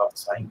ko, alin ang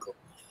babasahin ko.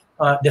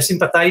 The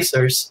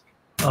Sympathizers,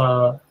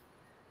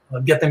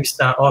 Vietnamese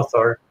na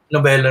author,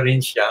 novela rin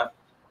siya.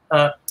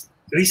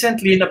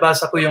 Recently,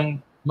 nabasa ko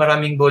yung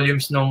maraming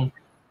volumes nung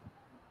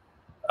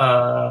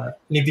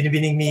ni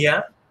Binibining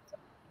Mia.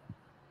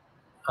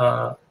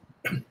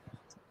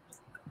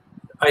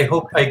 I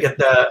hope I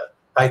get the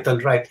title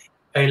right.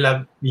 I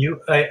love you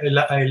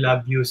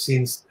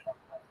since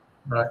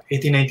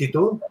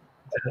 1892.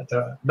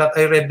 But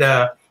I read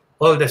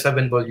all the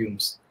 7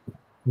 volumes.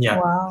 Yeah.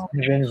 Wow.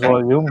 7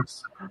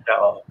 volumes.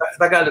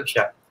 Tagalog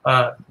siya.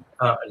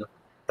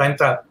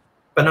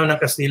 Panahon ng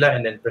Kastila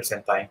and then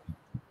present time.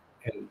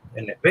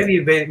 And very,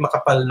 very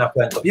makapal na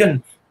kwento.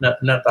 Yun,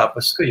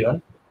 natapos ko yun.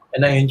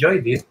 And I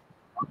enjoyed it.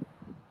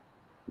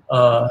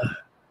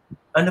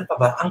 Ano pa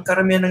ba? Ang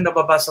karamihan ng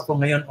nababasa ko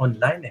ngayon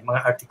online,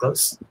 mga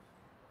articles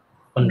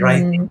on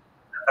writing.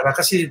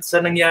 Kasi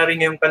sa nangyari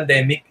ngayong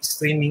pandemic,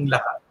 streaming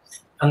lahat.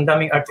 Ang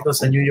daming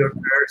articles sa New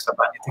Yorker, sa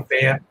Vanity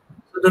Fair.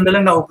 So doon na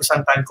lang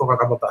naubusan time ko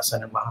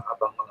kakababasa ng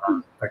mahabang mga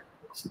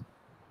articles.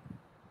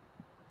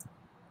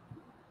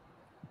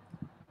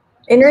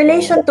 In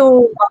relation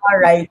to mga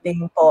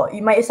writing po,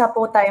 may isa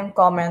po tayong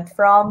comment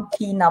from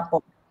Kina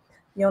po.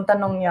 Yung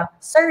tanong niya,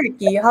 Sir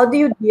Ricky, how do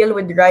you deal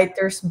with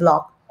writer's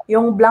block?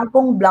 Yung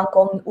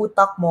blankong-blankong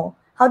utak mo,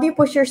 how do you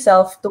push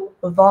yourself to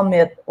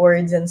vomit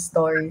words and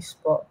stories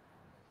po?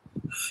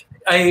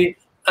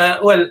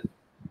 Well,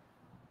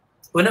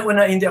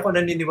 una-una, hindi ako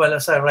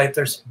naniniwala sa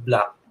writer's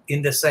block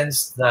in the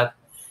sense that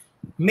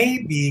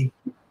maybe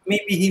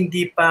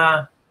hindi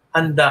pa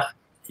handa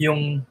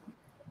yung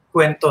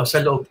kwento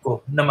sa loob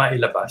ko na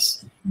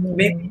mailabas.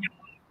 Maybe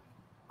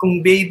kung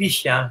baby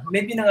siya,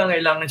 maybe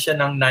nangangailangan siya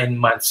ng 9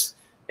 months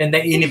and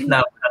naiinip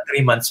na ako na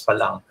 3 months pa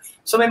lang.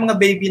 So may mga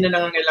baby na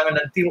nangangailangan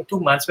ng 2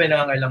 months, may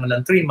nangangailangan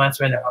ng 3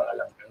 months, may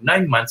nangangailangan ng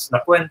 9 months na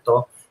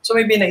kwento. So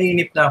maybe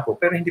naiinip na ako,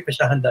 pero hindi pa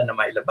siya handa na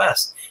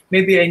mailabas.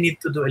 Maybe I need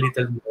to do a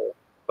little more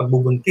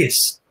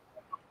pagbubuntis.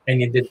 I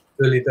need to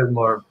do a little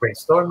more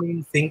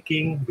brainstorming,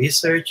 thinking,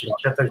 research,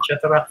 etc.,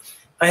 etc.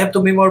 I have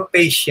to be more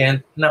patient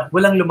na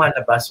walang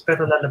lumalabas,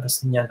 pero lalabas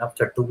din yan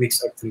after 2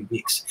 weeks or 3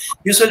 weeks.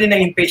 Usually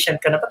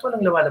na-impatient ka na, ba't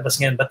walang lumalabas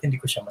ngayon? Ba't hindi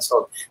ko siya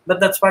masolve?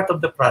 But that's part of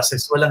the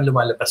process, walang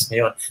lumalabas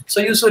ngayon. So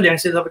usually, ang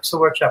sinasabi ko sa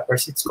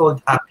workshoppers, it's called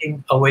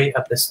hacking away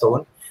at the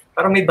stone.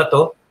 Parang may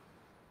bato,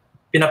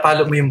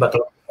 pinapalo mo yung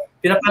bato.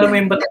 Pinapalo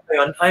mo yung bato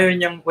ngayon, ayaw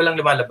niyang walang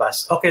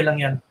lumalabas. Okay lang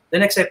yan. The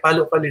next day,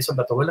 palo sa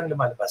bato, walang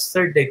lumalabas.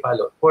 3rd day,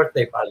 palo. 4th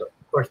day, palo.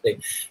 4th day.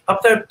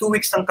 After 2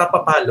 weeks ng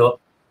kapapalo,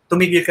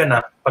 tumigil ka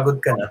na, pagod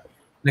ka na,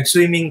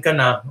 nag-swimming ka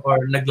na,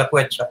 or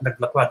naglakwat siya,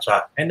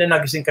 and then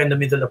nagising ka in the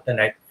middle of the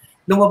night,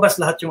 lumabas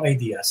lahat yung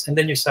ideas, and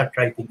then you start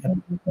writing.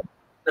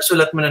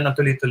 Nasulat mo na ng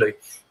tuloy-tuloy.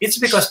 It's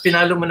because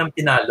pinalo mo ng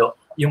pinalo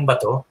yung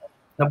bato,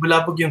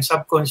 nabulabog yung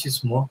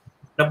subconscious mo,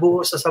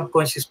 nabuo sa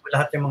subconscious mo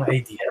lahat yung mga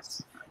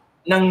ideas.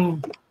 Nang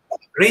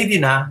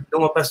ready na,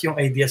 lumabas yung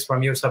ideas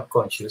from your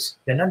subconscious,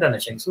 then nanda na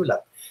siyang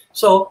sulat.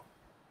 So,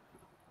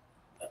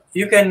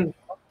 you can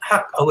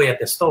hack away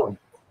at the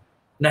stone.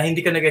 Na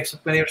hindi ka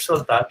nag-expect na yung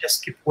resulta,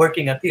 just keep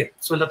working at it.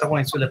 Sulat ako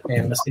ng sulat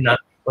ngayon, mas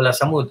wala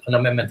sa mood, o na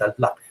may mental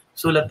block.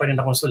 Sulat pa rin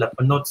akong sulat, o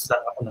notes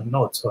lang ako ng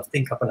notes, o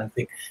think ako ng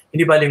think.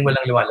 Hindi baling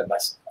walang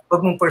lumalabas.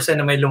 Pag mong person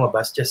na may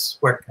lumabas,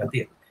 just work at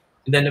it.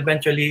 And then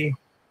eventually,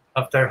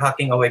 after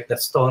hacking away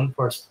that stone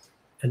for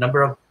a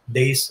number of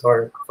days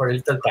or for a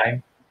little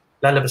time,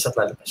 lalabas at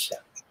lalabas siya.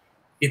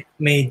 It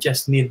may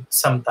just need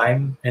some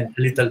time and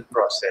a little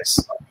process.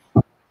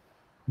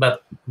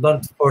 But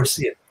don't force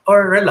it.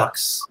 Or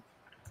relax.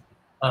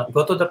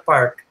 Go to the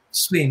park,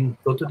 swim,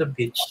 go to the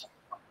beach,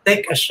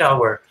 take a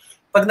shower.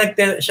 Pag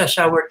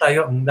nag-shower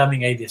tayo, ang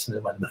daming ideas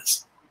na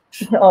lumalabas.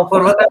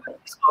 For whatever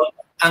reason,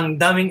 ang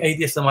daming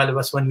ideas na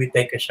lumalabas when we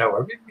take a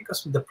shower.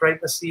 Because of the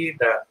privacy,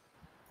 the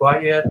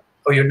quiet,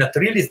 or you're not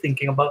really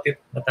thinking about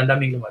it, at ang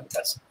daming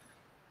lumalabas.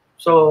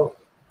 So,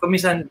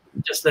 kumisan,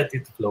 just let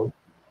it flow.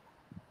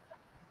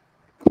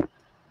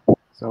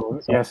 So,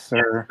 yes,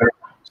 sir.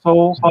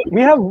 So,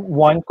 we have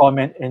one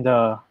comment in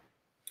the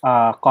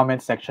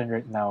comment section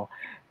right now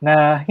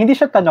na hindi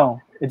siya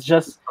tanong. It's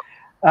just,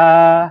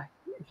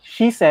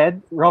 she said,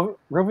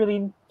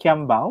 Rovelyn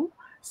Kiambao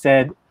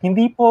said,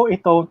 hindi po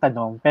ito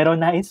tanong, pero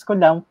nais ko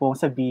lang po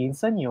sabihin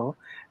sa inyo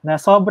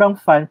na sobrang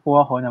fan po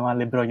ako ng mga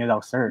libro niyo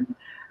daw, sir.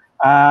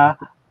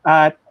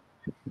 At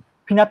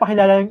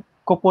pinapakilala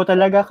ko po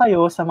talaga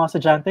kayo sa mga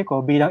estudyante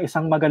ko bilang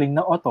isang magaling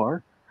na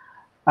author.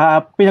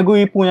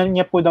 Pinag-uwipunan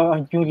niya po daw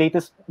yung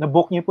latest na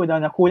book niyo po daw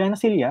na Kulang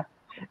na Silya.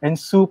 And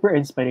super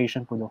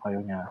inspiration po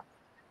kayo niya.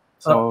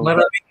 So,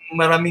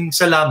 maraming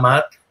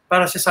salamat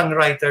para sa isang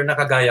writer na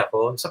kagaya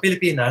ko. Sa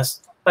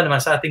Pilipinas, pa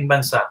naman sa ating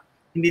bansa,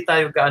 hindi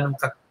tayo gaanong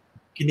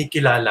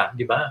kinikilala,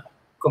 di ba?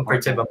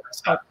 Compared sa ibang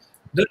bansa.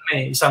 Doon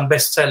may isang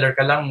bestseller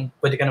ka lang,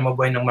 pwede ka na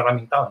mabuhay ng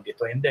maraming taon.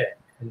 Dito hindi.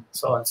 And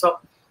so on.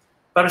 So,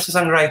 para sa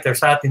isang writer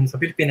sa atin,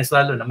 sa Pilipinas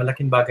lalo na,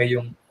 malaking bagay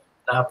yung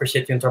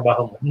na-appreciate yung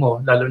trabaho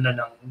mo, lalo na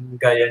ng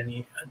gaya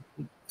ni,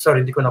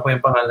 sorry, hindi ko na ko yung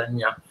pangalan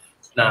niya,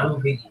 na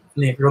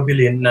ni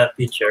Robilin na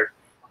teacher.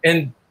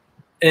 And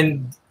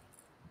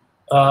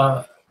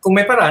kung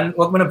may paraan,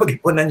 huwag mo na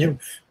pag-ipunan yung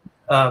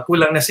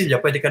kulang na silya,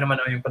 pwede ka naman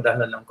yung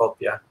padahalan ng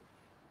kopya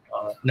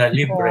na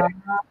libre.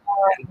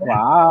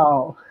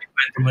 Wow!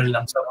 Ikwento mo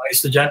lang sa mga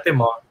estudyante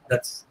mo,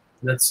 that's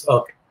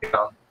okay.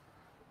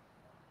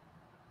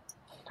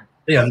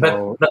 Ayun,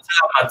 so, but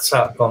salamat sa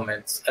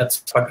comments at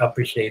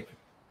pag-appreciate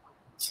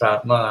sa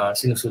mga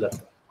sinusulat.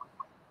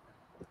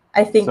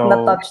 I think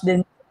na-touch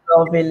din si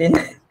Robilin.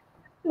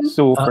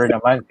 Super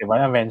naman, di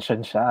ba?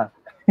 Na-mention siya.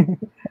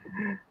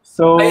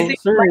 So,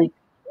 sir...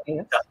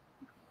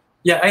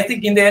 Yeah, I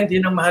think in the end,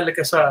 yun ang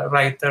mahalaga sa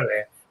writer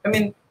eh. I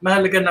mean,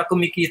 mahalaga na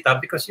kumikita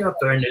because you have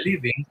to earn a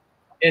living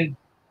and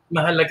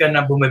mahalaga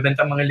na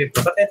bumibenta mga libro.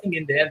 But I think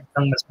in the end,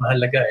 ang mas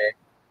mahalaga eh,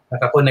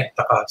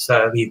 nakakonekta ka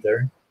sa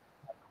reader.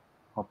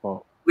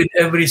 Opo. With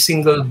every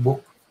single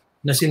book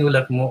na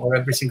sinulat mo or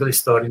every single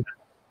story na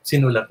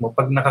sinulat mo,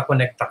 pag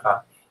nakakonekta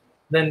ka,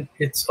 then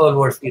it's all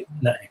worth it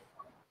na eh.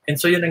 And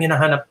so yun ang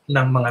hinahanap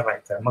ng mga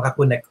writer,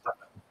 makakonekta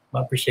ka,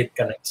 ma-appreciate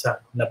ka ng isa,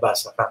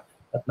 nabasa ka,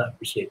 at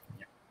na-appreciate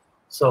niya.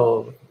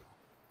 So,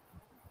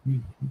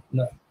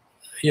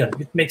 yun,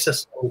 it makes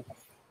us so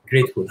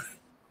grateful.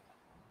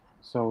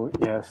 So,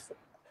 yes,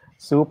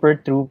 super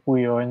true po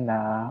yun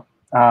na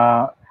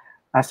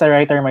as a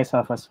writer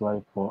myself as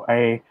well po,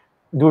 I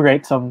do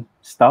write some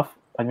stuff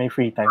on my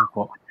free time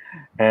po.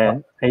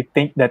 And I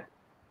think that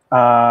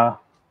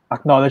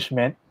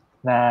acknowledgement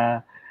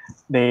na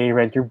they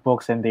read your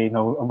books and they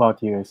know about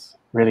you is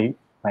really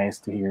nice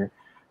to hear.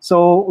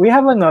 So, we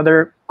have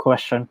another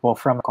question po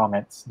from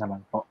comments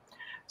naman po.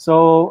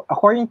 So,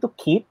 according to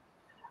Kate,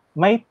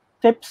 may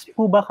tips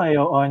po ba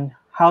kayo on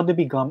how to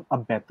become a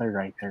better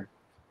writer?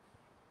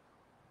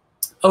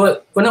 Oh, well,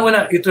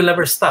 una-una, it will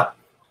never stop.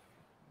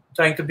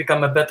 Trying to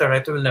become a better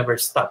writer will never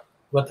stop.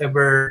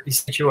 Whatever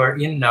stage you are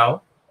in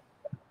now,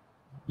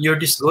 you're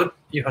this good,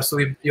 you have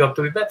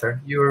to be better.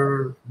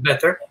 You're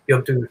better, you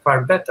have to be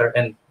far better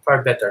and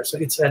far better. So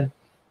it's a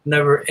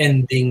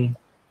never-ending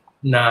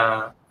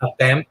na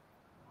attempt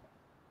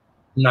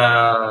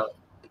na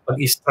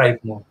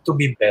pag-strive mo to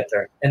be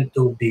better and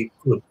to be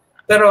good.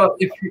 Pero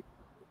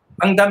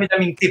ang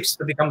dami-daming tips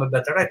to become a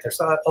better writer.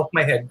 So off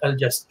my head, I'll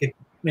just keep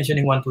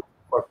mentioning 1, 2, 3,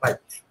 4,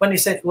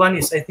 5. One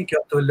is I think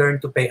you have to learn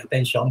to pay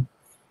attention.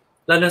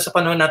 Lalo sa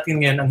panahon natin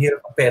ngayon, ang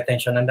hirap mag-pay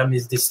attention. Ang dami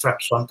is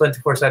distraction.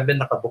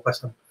 24/7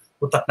 nakabukas ang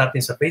utak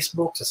natin sa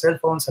Facebook, sa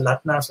cellphone, sa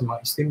lahat na, sa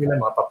mga stimuli,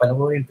 mga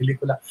papanoorin,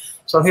 pelikula.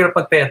 So ang hirap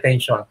mag-pay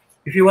attention.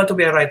 If you want to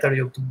be a writer,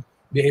 you have to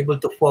be able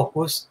to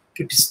focus,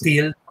 keep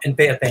still, and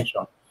pay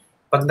attention.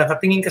 Pag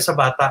nakatingin ka sa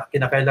bata,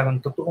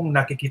 kinakailangan totoong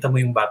nakikita mo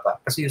yung bata.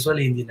 Kasi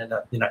usually hindi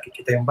na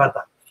nakikita yung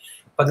bata.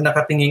 Pag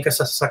nakatingin ka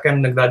sa sasakyang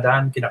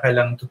nagdadaan,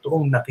 kinakailangan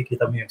totoong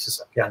nakikita mo yung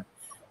sasakyan.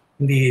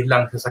 Hindi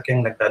lang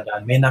sasakyang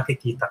nagdadaan, may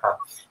nakikita ka.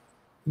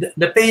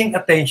 The paying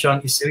attention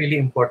is really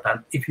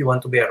important if you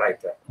want to be a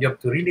writer. You have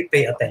to really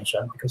pay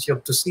attention because you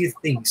have to see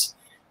things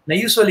na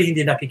usually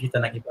hindi nakikita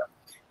ng iba.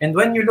 And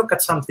when you look at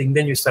something,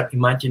 then you start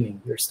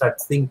imagining, you start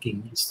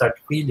thinking, you start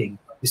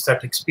feeling, you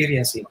start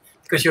experiencing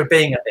because you're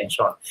paying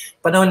attention.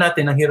 Panahon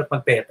natin, ang hirap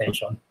mag-pay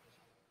attention.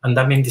 Ang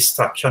daming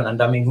distraction, ang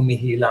daming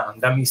humihila,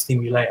 ang daming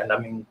stimuli, ang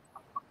daming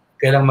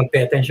kailangang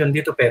mag-pay attention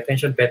dito, pay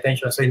attention,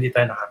 so hindi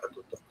tayo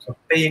nakakatuto. So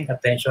paying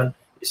attention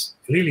is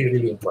really,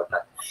 really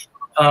important.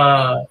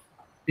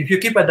 If you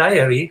keep a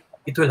diary,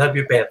 it will help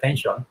you pay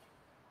attention.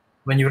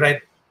 When you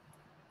write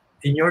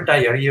in your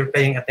diary, you're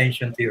paying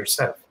attention to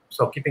yourself.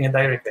 So keeping a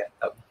diary,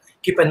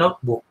 keep a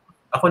notebook.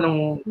 Ako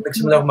nung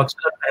nagsimula ako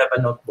magsulat, I have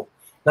a notebook.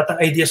 Lahat ng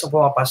ideas ang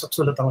pumapasok,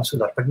 sulat akong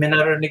sulat. Pag may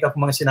narinig ako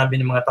mga sinabi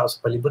ng mga tao sa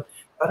palibot,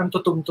 parang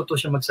tutong-tuto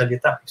siya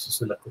magsalita,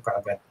 susulat ko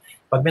kaagad.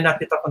 Pag may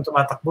nakita akong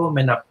tumatakbo,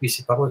 may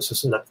napisip ako,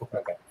 susulat ko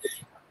kaagad.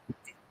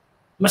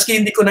 Maski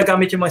hindi ko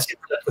nagamit yung mga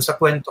sinulat ko sa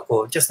kwento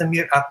ko, just the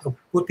mere act of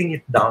putting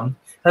it down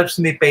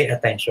helps me pay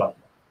attention.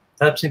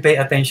 Helps me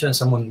pay attention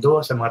sa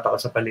mundo, sa mga tao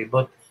sa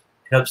palibot.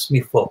 Helps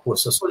me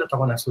focus. So sulat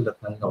ako ng sulat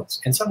ng notes.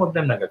 And some of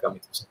them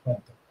nagagamit ko sa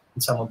kwento.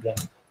 And some of them,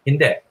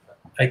 hindi.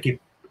 I keep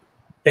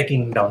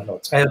taking down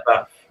notes. I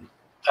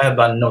have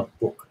a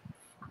notebook.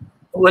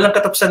 Walang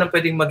katapusan ng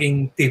pwedeng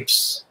maging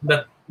tips,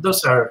 but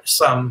those are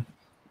some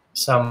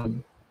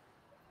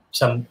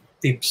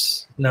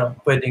tips na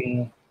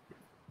pwedeng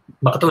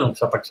makatulong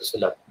sa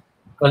pagsusulat.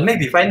 Well,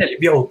 maybe finally,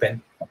 be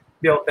open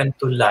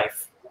to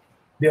life,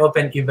 be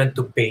open even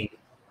to pain.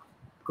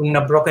 Kung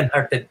na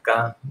broken-hearted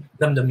ka,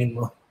 damdamin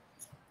mo.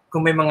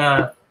 Kung may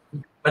mga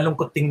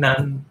malungkot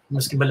tingnan,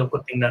 maski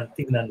malungkot tingnan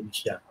mo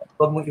siya.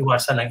 Huwag mong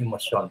iwasan ang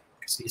emosyon.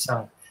 Kasi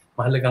isang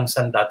mahalagang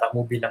sandata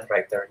mo bilang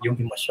writer, yung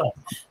emosyon.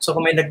 So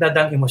kung may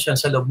nagdadaang emosyon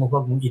sa loob mo,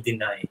 huwag mong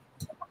i-deny.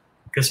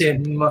 Kasi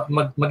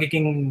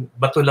magiging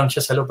bato lang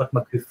siya sa loob at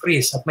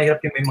mag-freeze at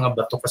mahirap yung may mga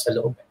bato ka sa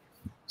loob.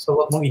 So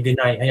huwag mong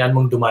i-deny, hayaan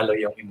mong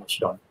dumaloy yung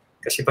emosyon.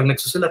 Kasi pag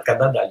nagsusulat ka,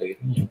 dadaloy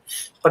rin yun.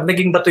 Pag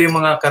naging bato yung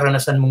mga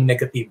karanasan mong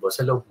negatibo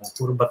sa loob mo,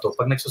 puro bato.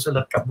 Pag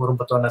nagsusulat ka, puro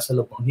bato na sa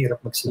loob mo,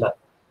 hirap magsulat.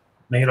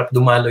 Mahirap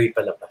dumaloy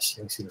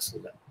palabas yung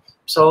sinusulat.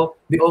 So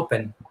be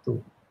open to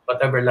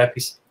whatever life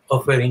is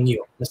offering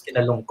you. Mas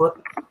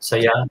kinalungkot,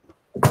 saya,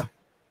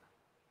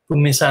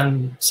 kung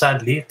minsan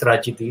sadly,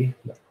 tragedy,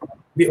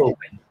 be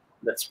open.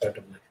 That's part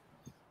of life.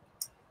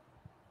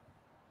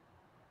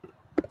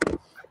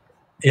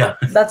 Yeah.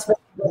 That's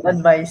very good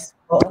advice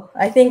po.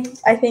 I think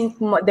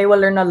they will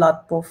learn a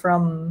lot po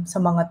from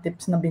sa mga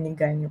tips na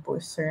binigay niyo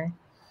po, sir.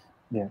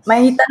 Yes.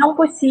 May tanong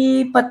po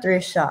si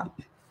Patricia.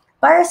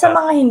 Para sa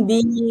mga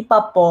hindi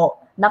pa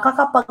po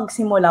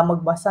nakakapagsimula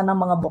magbasa ng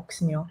mga books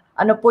niyo,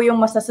 ano po yung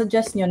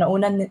masasuggest niyo na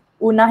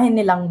unahin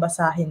nilang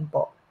basahin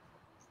po?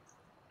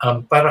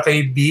 Para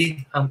kay B,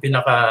 ang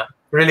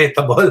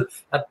pinaka-relatable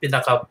at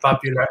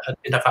pinaka-popular at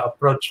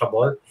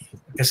pinaka-approachable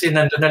kasi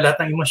nandun na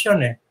lahat ng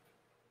emosyon eh.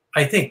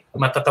 I think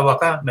matatawa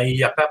ka,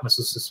 maiiyak ka,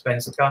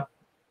 masususpense ka,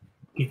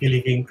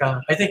 kikiligin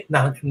ka. I think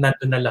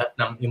nandun na lahat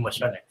ng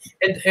emosyon eh.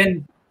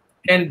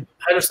 And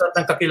halos lahat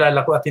ng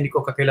kakilala ko at hindi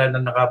ko kakilala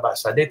na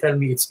nakabasa, they tell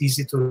me it's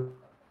easy to...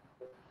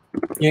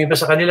 Yung iba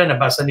sa kanila,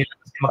 nabasa nila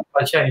kasi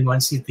makapal siya in one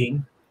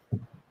sitting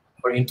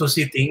or in two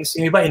sittings.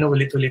 Yung iba,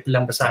 inuulit-ulit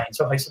lang basahin.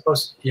 So I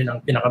suppose yun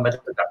ang pinaka-madaling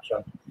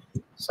production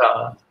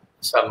sa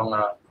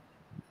mga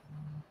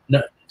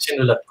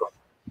sinulat ko.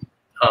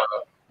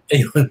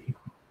 Ayun.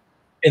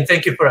 And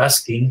thank you for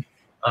asking.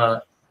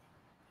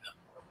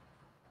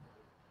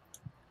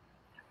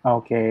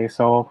 Okay,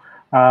 so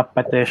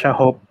Patricia,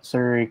 hope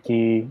Sir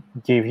Ricky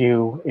gave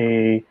you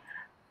a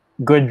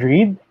good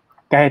read.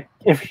 Kahit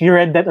if you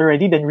read that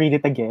already, then read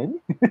it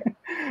again.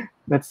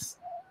 That's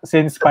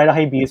since Para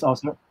Kay B is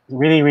also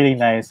really, really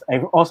nice.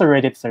 I've also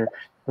read it, sir.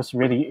 It was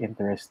really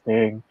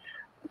interesting.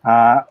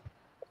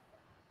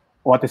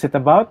 What is it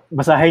about?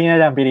 Basahin niyo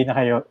na lang,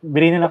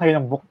 bilhin na lang kayo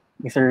ng book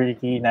ni Sir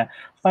Ricky na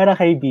Para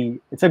Kay B.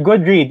 It's a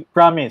good read,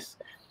 promise.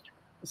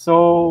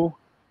 So,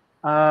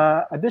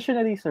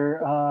 additionally,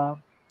 sir,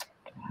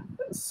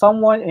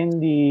 someone in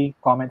the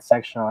comment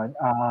section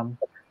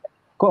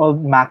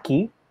called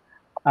Maki,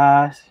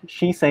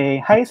 she say,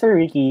 "Hi Sir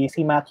Ricky,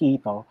 si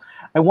Maki ito.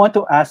 I want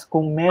to ask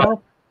kung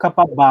meron ka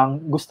pa bang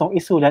gustong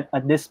isulat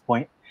at this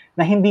point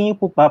na hindi niyo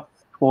po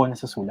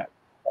nasusulat?"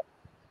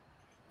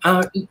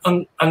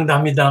 Ang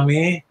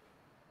dami-dami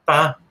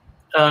pa.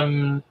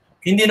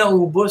 Hindi na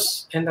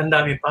ubos and ang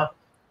dami pa.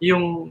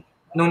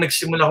 Nung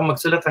nagsimula akong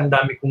magsulat, ang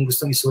dami kong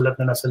gustong isulat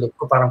na nasa loob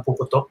ko, parang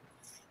puputok.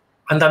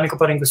 Ang dami ko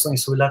pa rin gustong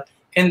isulat.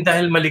 And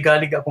dahil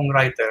maligalig akong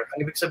writer,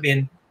 ang ibig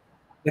sabihin,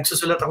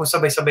 nagsusulat ako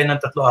sabay-sabay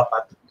ng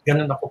 3-4.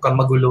 Ganun ako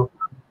kamagulo.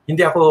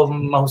 Hindi ako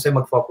mahusay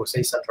mag-focus sa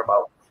isang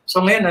trabaho.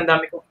 So ngayon, ang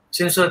dami ko,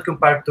 sinusulat ko yung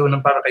part 2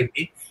 ng Para Kay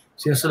B,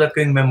 sinusulat ko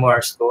yung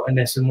memoirs ko, and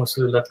then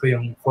sinusulat ko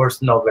yung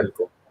 4th novel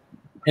ko.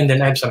 And then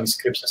I have some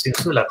scripts na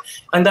sinusulat.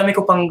 Ang dami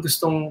ko pang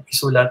gustong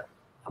isulat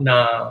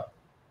na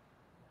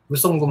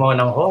gustong gumawa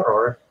ng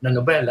horror, na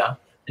nobela,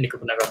 hindi ko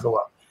pa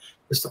nagagawa.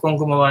 Gusto kong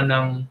gumawa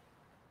ng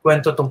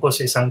kwento tungkol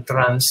sa isang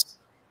trans,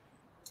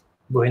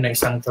 buhay ng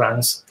isang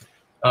trans.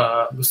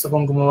 Gusto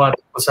kong gumawa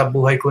sa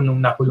buhay ko nung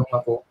nakulong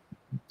ako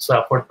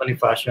sa Fort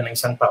Bonifacio ng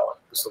isang taon.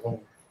 Gusto kong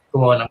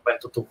gumawa ng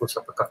kwento tungkol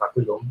sa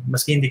pagkakakulong.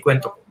 Maski hindi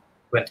kwento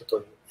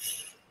to.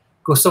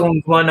 Gusto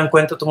kong gumawa ng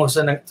kwento tungkol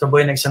sa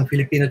buhay ng isang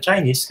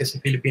Filipino-Chinese kasi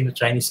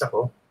Filipino-Chinese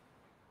ako.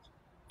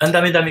 Ang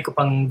dami-dami ko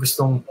pang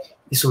gustong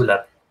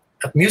isulat.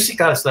 At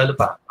musicals, lalo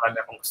pa, marami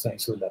akong gustong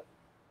isulat.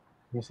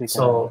 Musical.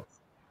 So,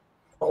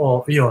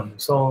 oo, yun.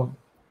 So,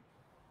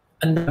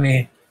 ang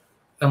dami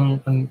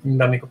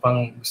ko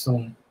pang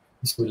gustong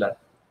isulat.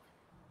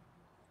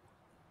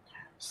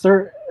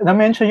 Sir,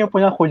 na-mention niyo po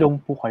na kulong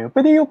po kayo.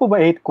 Pwede niyo po ba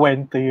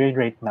kwento yun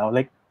right now?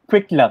 Like,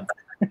 quick lang.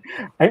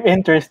 I'm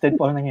interested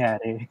po ang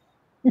nangyari.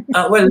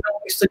 Well,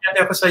 nung estudyante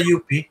ako sa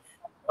UP,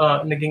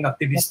 naging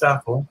aktivista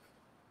ako.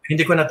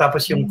 Hindi ko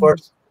natapos yung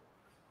course.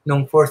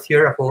 Nung 4th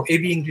year ako,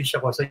 AB English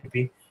ako sa UP.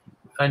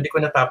 Hindi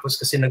ko natapos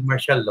kasi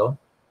nag-martial law.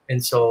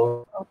 And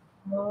so,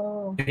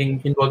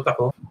 naging involved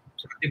ako.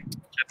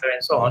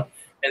 And so on.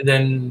 And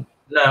then,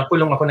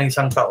 nakulong ako ng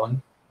 1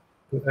 taon.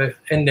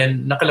 And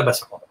then,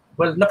 nakalabas ako.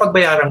 Well,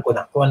 napagbayaran ko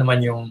na kung ano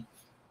man yung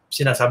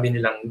sinasabi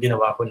nilang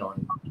ginawa ko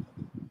noon.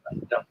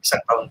 Ng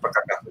 1 taon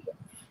pagkakakulong.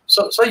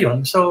 So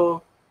yun.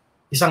 So,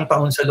 1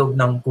 taon sa loob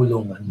ng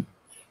kulungan.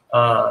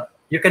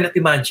 You cannot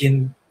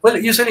imagine. Well,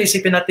 usually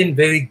isipin natin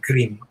very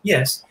green.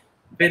 Yes,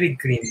 very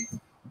green.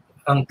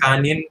 Ang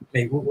kanin,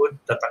 may uod,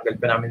 tatanggal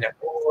pa namin ang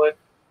uod,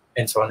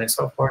 and so on and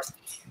so forth.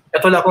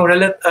 At wala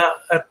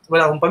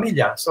akong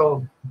pamilya.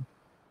 So,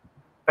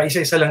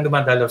 paisa-isa lang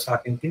dumadalaw sa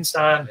aking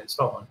pinsan, and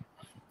so on.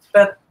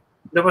 But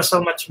there was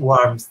so much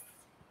warmth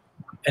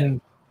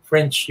and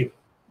friendship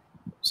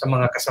sa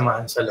mga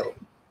kasamahan sa loob.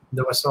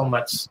 There was so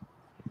much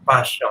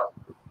passion.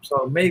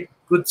 So, may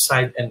good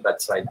side and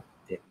bad side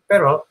din.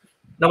 Pero,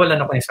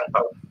 nawalan ako ng isang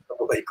taon sa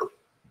buhay ko.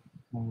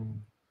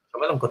 So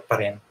malungkot pa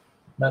rin.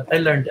 But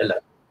I learned a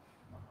lot.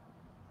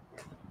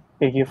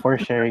 Thank you for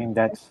sharing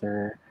that,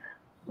 sir.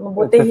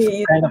 Mabuti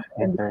That's kind of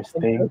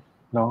interesting,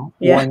 no?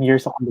 Yeah. 1 year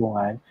sa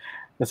kulungan.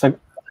 Tapos,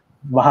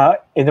 baka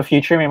in the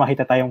future may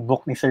makita tayong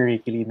book ni Sir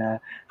Ricky Lee na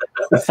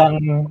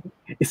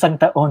isang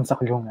taon sa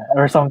kulungan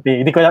or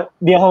something.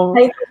 Hindi ako,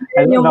 I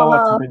don't know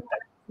what to do.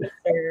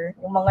 Sir,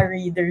 yung mga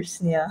readers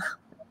niya.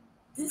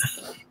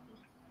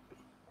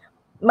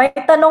 May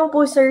tanong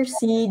po, Sir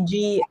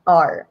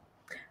CGR.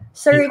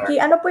 Sir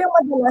Ricky, ano po yung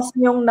madalas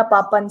niyong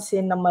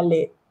napapansin na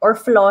mali or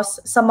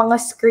flaws sa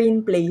mga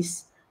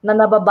screenplays na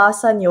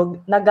nababasa niyo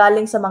na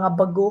galing sa mga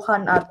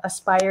baguhan at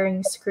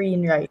aspiring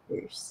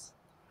screenwriters?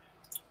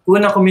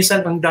 Una,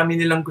 minsan ang dami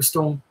nilang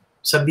gustong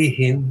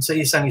sabihin sa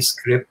isang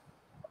script.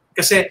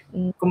 Kasi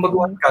kung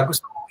baguhan ka,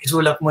 gusto mo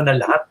isulat mo na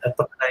lahat at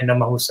patunayan na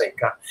mahusay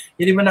ka.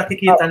 Hindi mo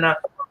nakikita na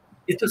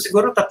ito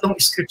siguro 3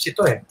 scripts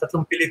ito 3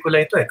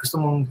 pelikula ito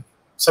Gusto mong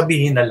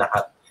sabihin na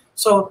lahat.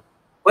 So,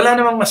 wala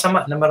namang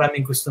masama na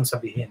maraming gustong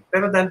sabihin.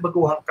 Pero dahil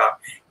baguhan ka,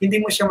 hindi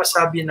mo siya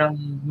masabi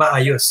ng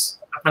maayos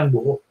at ng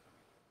buo.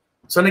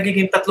 So,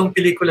 nagiging 3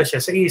 pelikula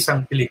siya sa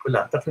isang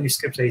pelikula. 3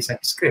 script sa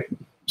isang script.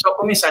 So,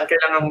 kuminsan,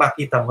 kailangan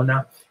makita mo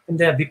na,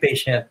 hindi, be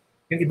patient.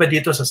 Yung iba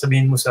dito,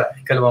 sasabihin mo sa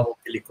ikalawang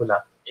mong pelikula.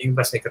 Yung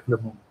iba sa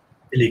ikatlong mong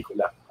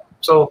pelikula.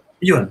 So,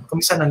 yun.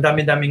 Kuminsan, ang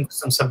dami-daming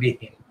gustong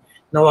sabihin.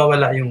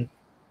 Nawawala yung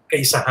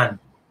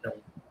kaisahan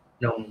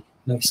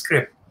ng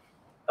script.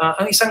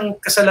 Ang isang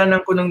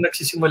kasalanan ko nung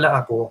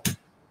nagsisimula ako,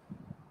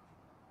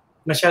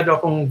 masyado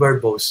akong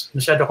verbose,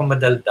 masyado akong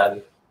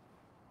madaldal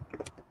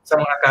sa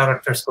mga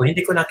characters ko.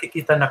 Hindi ko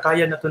nakikita na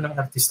kaya na to ng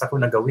artista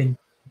ko na gawin.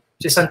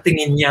 So, isang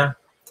tingin niya,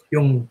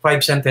 yung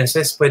 5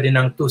 sentences, pwede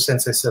ng 2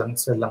 sentences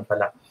lang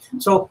pala.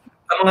 So,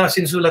 ang mga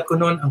sinusulat ko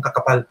noon, ang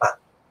kakapal pa.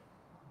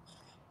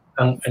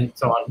 And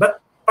so on.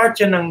 But part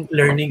yan ng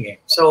learning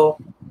So,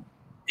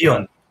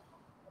 yun.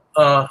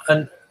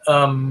 Ano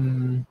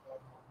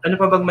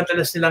pa bang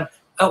madalas nilang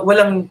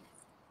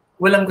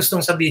walang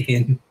gustong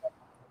sabihin.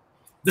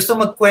 Gusto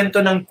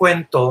magkwento ng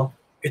kwento,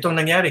 itong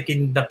nangyari,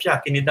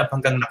 kinidnap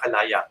hanggang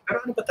nakalaya.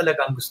 Pero ano ba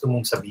talaga ang gusto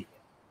mong sabihin?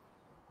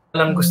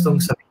 Walang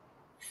gustong sabihin.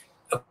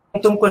 Kung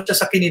tungkol siya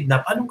sa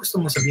kinidnap, anong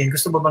gusto mong sabihin?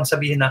 Gusto mo bang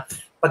sabihin na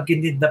pag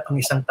kinidnap ang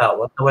isang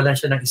tao at nawalan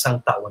siya ng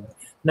isang taon,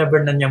 never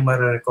na niyang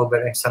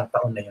ma-recover ang isang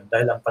taon na yun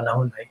dahil ang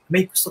panahon ay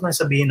may gusto kang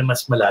sabihin na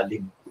mas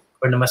malalim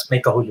or na mas may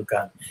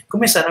kahulugan.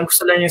 Kung minsan, ang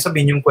gusto lang niyang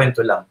sabihin yung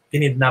kwento lang,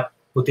 kinidnap,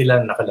 buti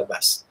lang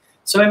nakalabas.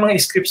 So may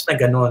mga scripts na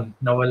gano'n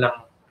na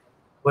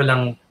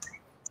walang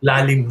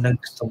lalim ng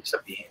gustong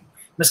sabihin.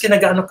 Maski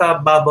nagaano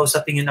ka babaw sa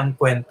tingin ng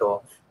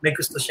kwento, may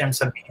gusto siyang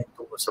sabihin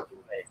tungkol sa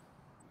buhay.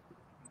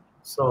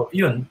 So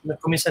yun,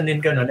 kuminsan din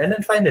gano'n. And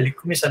then finally,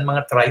 kuminsan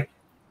mga tripe,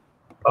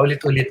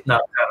 paulit-ulit na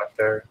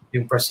character.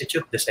 Yung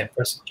prostitute, the same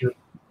prostitute.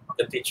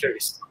 The teacher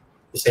is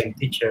the same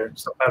teacher.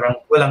 So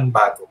parang walang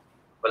bago,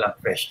 walang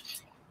fresh.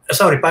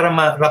 Sorry, para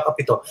ma-wrap up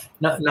ito,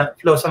 na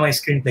flow sa mga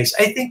screenplays.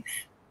 I think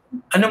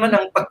ano man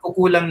ang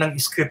pagkukulang ng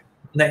script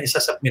na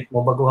isasubmit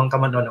mo, baguhan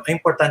ka man ano, ay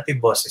importante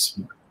boses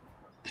mo.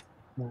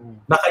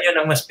 Baka yun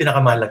ang mas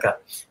pinakamahalaga.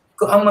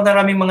 Kung ang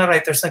maraming mga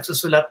writers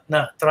nagsusulat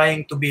na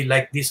trying to be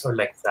like this or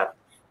like that.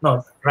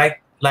 No,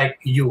 write like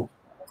you.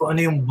 Kung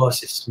ano yung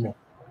boses mo.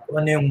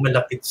 Kung ano yung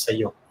malapit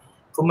sa'yo.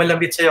 Kung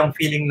malapit sa'yo ang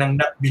feeling ng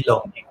not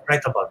belonging,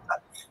 write about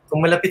that.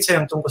 Kung malapit sa'yo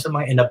ang tungkol sa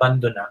mga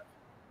inabandon na,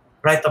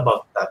 write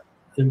about that.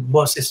 Yung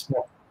boses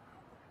mo.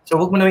 So,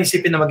 huwag mo na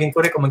isipin na maging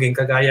correct o maging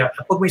kagaya.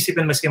 At huwag mo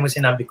isipin maski mo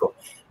sinabi ko.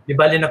 Di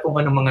bali na kung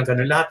anong mga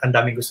gano'n lahat, ang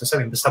daming gusto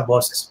sabihin. Basta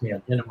boses mo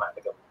yan. Yan ang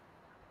mahalaga.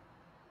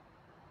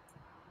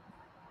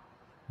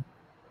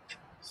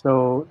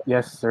 So,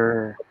 yes,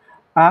 sir.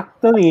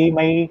 Actually,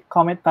 may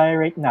comment tayo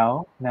right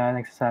now na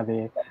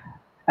nagsasabi,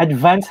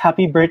 advance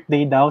happy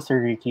birthday daw, Sir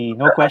Ricky.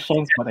 No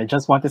questions, but I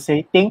just want to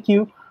say thank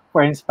you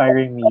for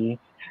inspiring me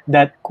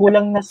that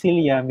kulang na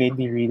Celia made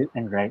me read it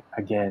and write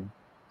again.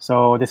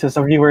 So, this is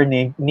a viewer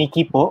named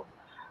Nikki po.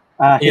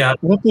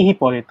 Nikki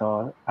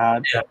Hipolito.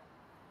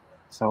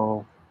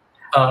 So,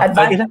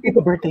 ilan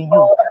po birthday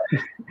nyo?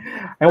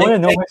 I want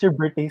to know what's your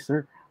birthday,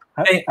 sir.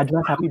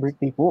 Advance happy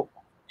birthday po.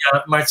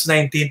 Yeah, March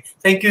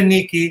 19. Thank you,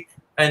 Nikki.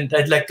 And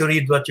I'd like to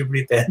read what you've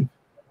written.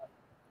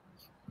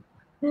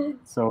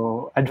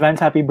 So,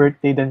 advance happy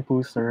birthday then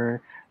po,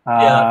 sir.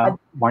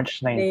 March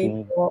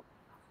 19.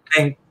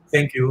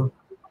 Thank you.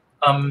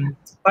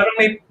 Parang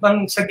may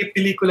sa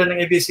pelikula ng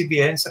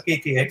ABS-CBN sa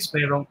KTX,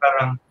 mayroong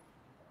parang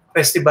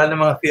festival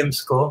ng mga films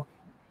ko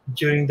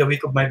during the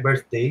week of my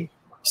birthday,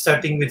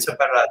 starting with sa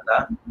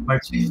Parada,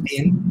 March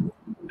 15.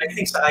 I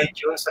think sa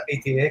iTunes, sa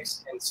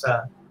KTX, and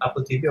sa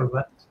Apple TV or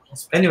what.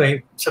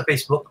 Anyway, sa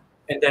Facebook,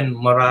 and then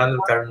Moral,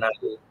 Carnal,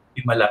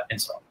 Himala, and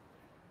so on.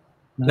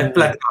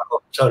 Nag-plug ako,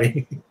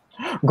 sorry.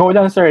 Go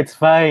lang, sir, it's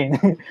fine.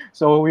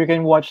 So you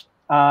can watch,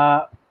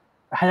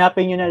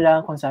 hanapin nyo na lang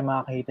kung saan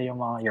makakita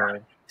yung mga yun.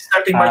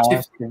 Starting March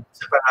 15,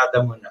 sa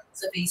Parada muna.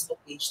 Sa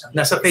Facebook page.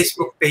 Nasa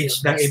Facebook page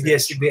ng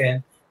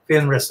ABS-CBN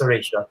Film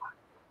Restoration.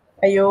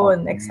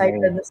 Ayun,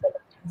 excited na sa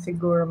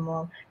siguro mo.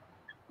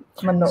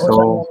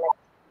 Manood.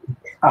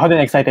 Ako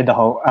din excited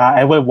ako.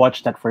 I will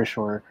watch that for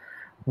sure.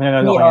 Me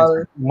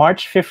all.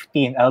 March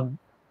 15, I'll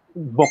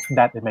book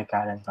that in my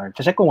calendar.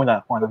 Check ko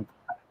muna kung anong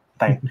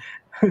time.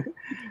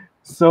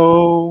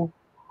 So,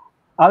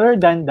 other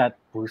than that,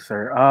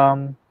 sir,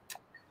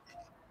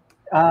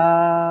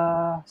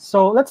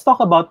 so let's talk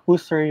about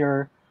sir,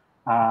 your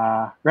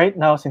right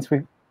now, since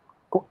we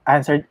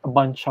answered a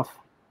bunch of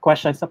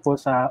questions na po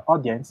sa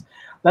audience,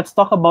 let's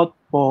talk about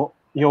po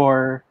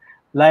your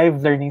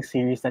live learning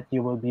series that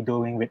you will be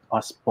doing with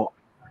us po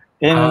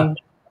in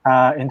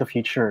the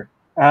future.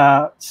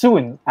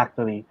 Soon,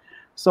 actually.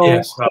 So,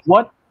 yes,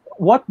 what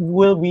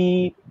will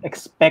we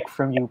expect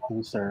from you,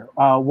 sir?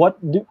 What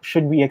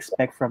should we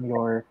expect from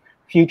your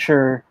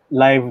future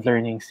live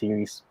learning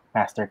series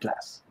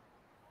masterclass?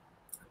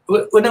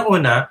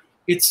 Unang-una,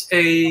 it's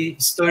a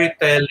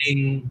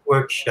storytelling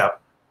workshop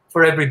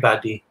for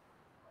everybody.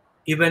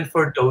 Even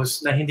for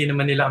those na hindi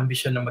naman nila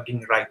ambisyon na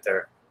maging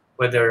writer,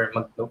 whether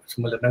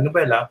sumulat ng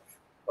nobela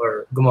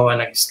or gumawa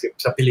ng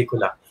script sa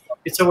pelikula.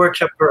 It's a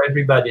workshop for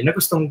everybody na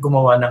gustong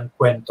gumawa ng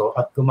kwento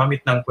at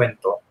gumamit ng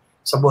kwento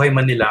sa buhay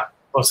man nila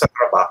o sa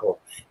trabaho.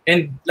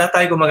 And lahat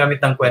tayo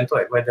gumagamit ng kwento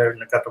whether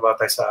nagtatrabaho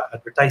tayo sa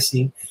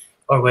advertising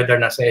or whether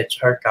nasa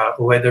HR ka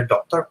o whether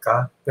doctor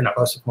ka,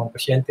 pinakausap mo ang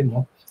pasyente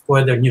mo,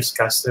 whether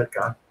newscaster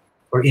ka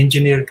or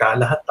engineer ka,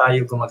 lahat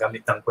tayo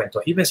gumagamit ng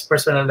kwento. Even sa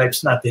personal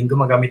lives natin,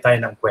 gumagamit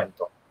tayo ng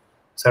kwento.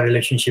 Sa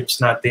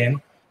relationships natin,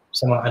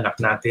 sa mga anak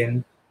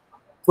natin,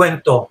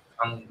 kwento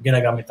ang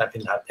ginagamit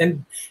natin lahat.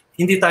 And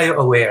hindi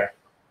tayo aware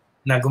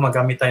na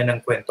gumagamit tayo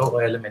ng kwento o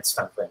elements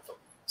ng kwento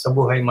sa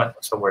buhay man o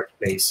sa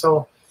workplace.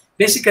 So,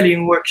 basically,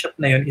 yung workshop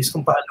na yun is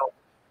kung paano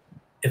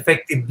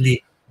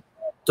effectively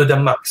to the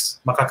max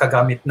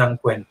makakagamit ng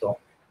kwento,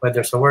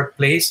 whether sa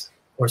workplace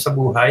or sa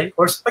buhay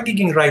or sa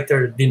pagiging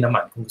writer din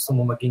naman. Kung gusto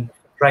mo maging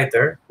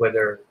writer,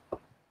 whether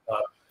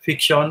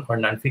fiction or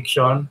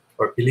non-fiction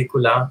or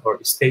pelikula or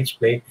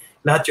stage play,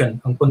 lahat yun,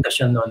 ang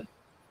pundasyon nun,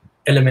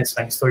 elements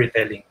ng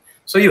storytelling.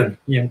 So yun,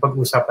 yung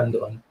pag-usapan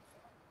doon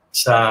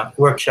sa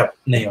workshop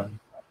na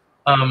yun.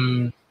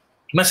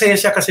 Masaya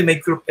siya kasi may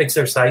group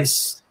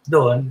exercise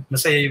doon,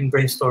 masaya yung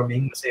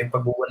brainstorming, masaya yung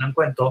pagbubuo ng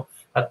kwento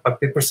at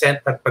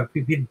pag-present at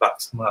pag-feedback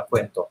sa mga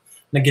kwento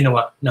na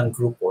ginawa ng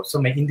grupo.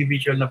 So may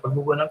individual na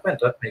pagbubuo ng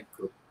kwento at may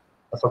group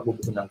na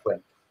pagbubuo ng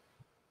kwento.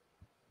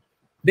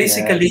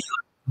 Basically, yes.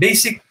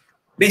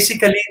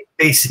 Basically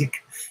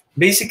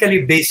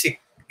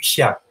basic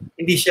siya.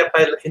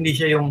 Hindi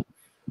siya yung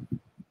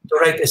to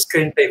write a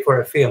screenplay for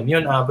a film.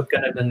 Yun, abot ka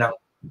na doon ng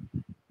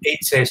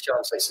 8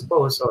 sessions, I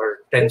suppose,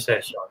 or 10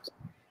 sessions.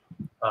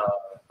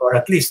 Or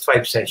at least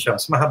 5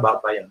 sessions. Mahaba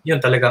pa yun. Yun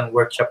talagang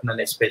workshop na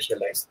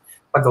na-specialized.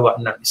 Paggawa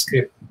ng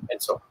script. And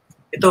so,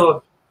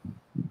 ito,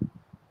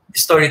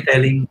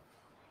 storytelling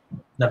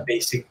na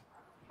basic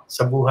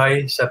sa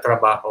buhay, sa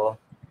trabaho,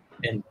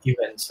 and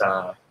even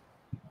sa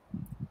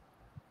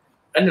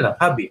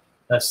hobby.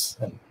 As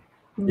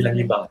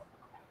ilang-ibang.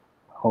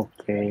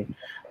 Okay.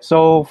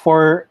 So,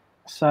 for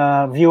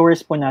sa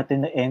viewers po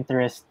natin na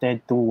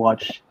interested to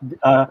watch,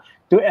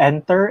 to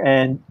enter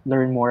and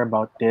learn more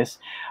about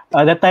this,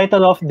 the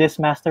title of this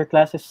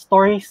masterclass is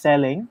Story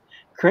Selling,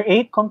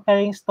 Create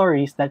Compelling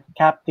Stories that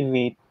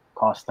Captivate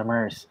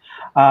Customers.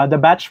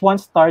 The batch 1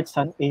 starts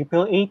on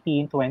April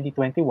 18,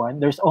 2021.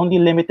 There's only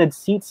limited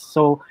seats,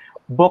 so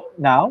book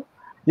now.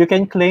 You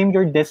can claim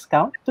your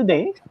discount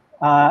today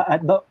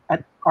at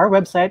our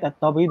website at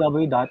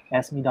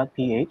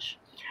www.sme.ph,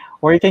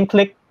 or you can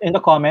click in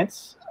the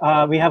comments.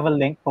 We have a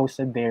link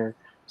posted there.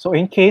 So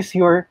in case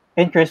you're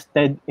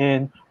interested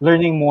in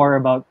learning more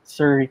about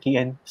Sir Ricky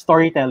and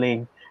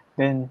storytelling,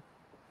 then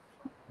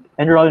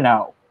enroll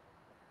now.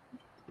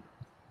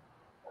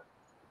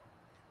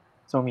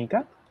 So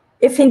Mika?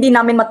 If hindi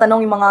namin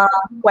matanong yung mga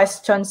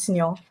questions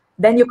nyo,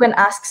 then you can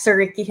ask Sir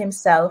Ricky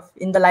himself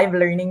in the live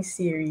learning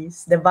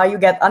series. Diba? You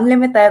get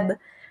unlimited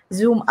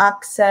Zoom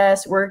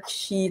access,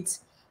 worksheets,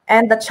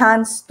 and the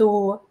chance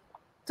to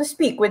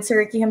speak with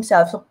Sir Ricky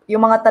himself. So,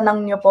 yung mga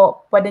tanong nyo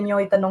po, pwede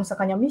nyo itanong sa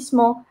kanya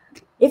mismo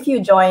if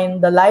you join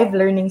the live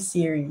learning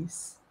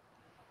series.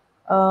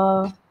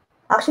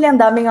 Actually, ang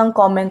daming ang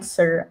comments,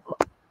 sir.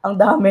 Ang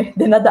dami.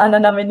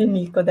 Dinadaanan namin ni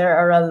Nico. There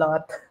are a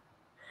lot.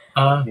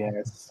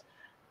 Yes.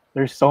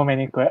 There's so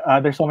many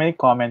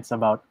comments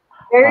about...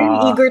 Very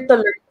eager to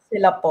learn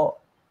sila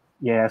po.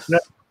 Yes.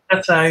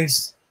 That's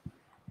nice.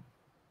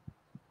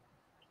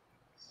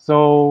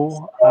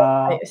 So,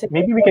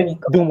 maybe we can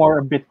do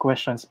a bit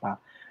questions pa.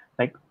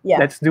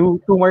 Let's do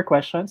 2 more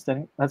questions,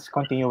 then let's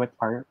continue with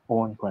our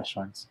own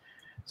questions.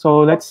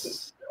 So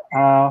let's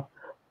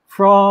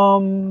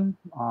from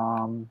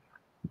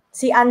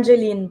si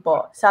Angeline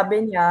po.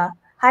 Sabi niya,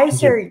 "Hi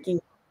Sir Ricky.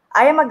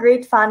 I am a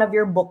great fan of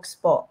your books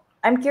po.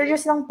 I'm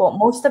curious lang po,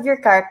 most of your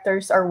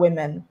characters are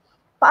women.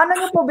 Paano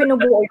niyo po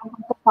binubuo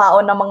yung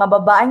pagkakao ng mga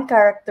babaeng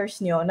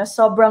characters niyo na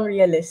sobrang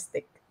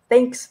realistic?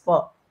 Thanks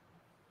po."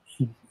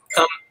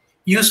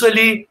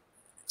 Usually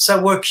sa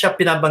workshop,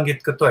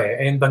 pinabanggit ko to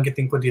ayun,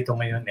 banggitin ko dito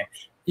ngayon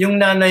Yung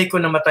nanay ko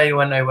namatay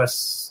when I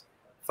was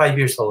 5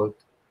 years old.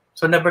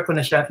 So never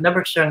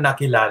siyang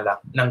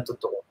nakilala ng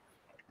totoo.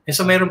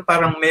 So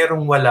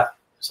merong wala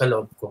sa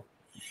loob ko.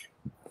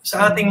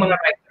 Sa ating mga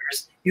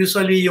writers,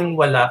 usually yung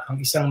wala ang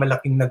isang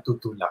malaking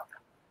nagtutulak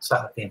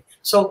sa atin.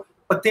 So,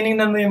 pag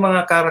tinignan mo yung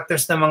mga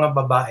characters ng mga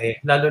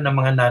babae, lalo na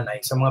mga nanay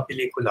sa mga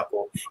pelikula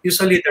ko,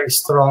 usually they're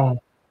strong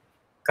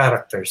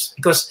characters.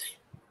 Because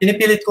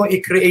pinipilit kong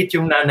i-create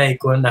yung nanay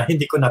ko na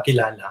hindi ko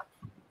nakilala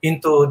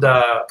into the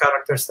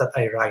characters that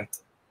I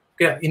write.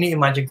 Kaya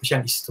ini-imagine ko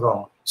siyang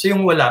strong. So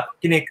yung wala,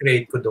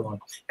 kine-create ko doon.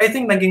 I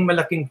think naging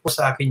malaking po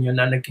sa akin yun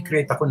na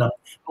nag-create ako ng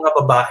mga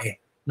babae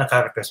na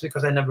characters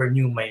because I never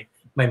knew my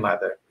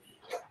mother.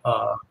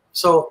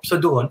 So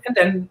doon. And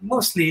then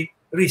mostly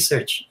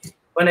research.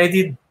 When I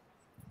did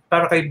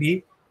Para kay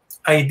B,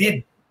 I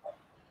did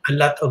a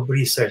lot of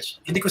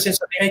research. Hindi ko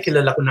sinasabi, ay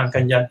kilala ko na ang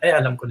kanyan, ay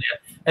alam ko na yan.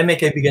 Ay may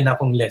kaibigan na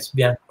akong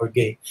lesbian or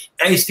gay.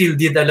 I still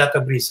did a lot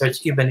of research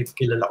even if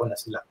kilala ko na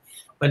sila.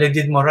 When I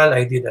did moral,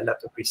 I did a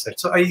lot of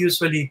research. So I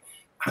usually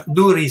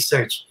do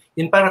research.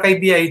 In Para kay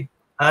B, I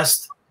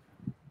asked,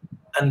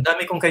 ang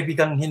dami kong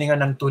kaibigang hininga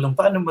ng tulong,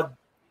 paano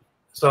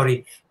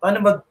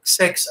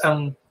mag-sex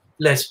ang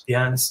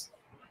lesbians?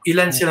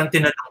 Ilan silang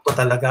tinatanong ko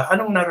talaga?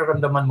 Anong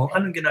nararamdaman mo?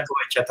 Anong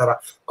ginagawa, etc.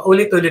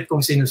 Paulit-ulit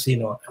kung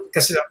sino-sino.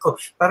 Kasi ako,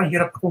 parang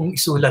hirap akong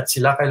isulat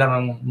sila.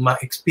 Kailangan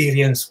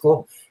ma-experience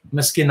ko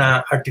maski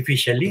na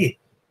artificially.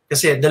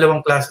 Kasi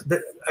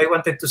I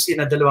wanted to see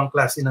na dalawang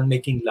klase ng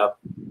making love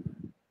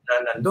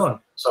na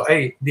nandun. So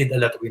I did a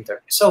lot of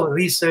interviews. So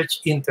research,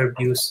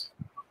 interviews,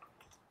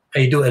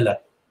 I do a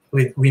lot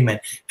with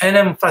women. And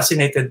I'm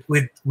fascinated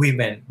with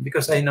women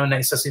because I know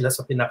na isa sila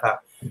sa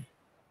pinaka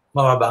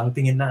mababa ang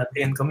tingin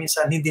natin. Kung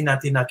minsan, hindi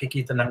natin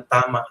nakikita ng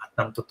tama at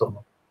ng totoo.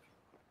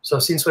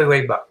 So, since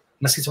way back,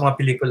 maski sa mga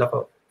pelikula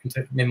ko,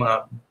 may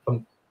mga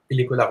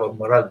pelikula ko,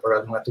 moral,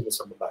 mga tungkol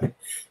sa babae.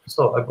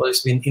 So, I've always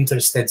been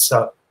interested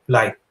sa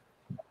plight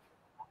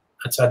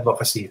at sa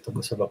advocacy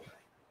tungkol sa babae.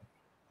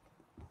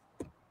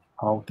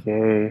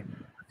 Okay.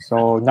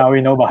 So, now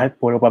we know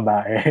bakit puro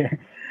babae.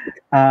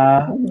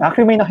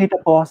 Actually, may nakita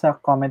po sa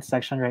comment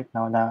section right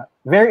now na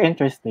very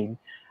interesting.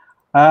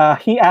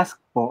 He asked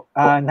po,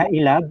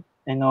 Nailab,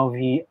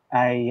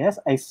 N-O-V-I-S,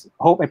 I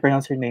hope I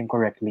pronounce your name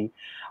correctly.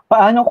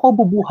 Paano ko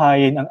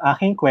bubuhayin ang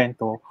aking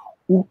kwento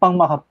upang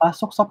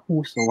makapasok sa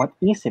puso at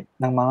isip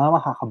ng mga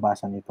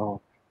makakabasa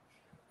nito?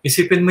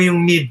 Isipin mo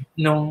yung need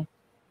ng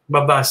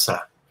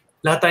babasa.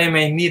 Lahat tayo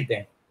may need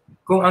eh.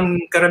 Kung ang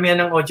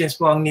karamihan ng audience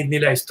mo, ang need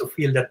nila is to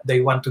feel that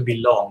they want to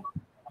belong,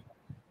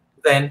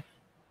 then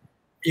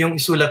yung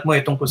isulat mo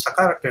ay tungkol sa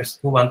characters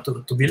who want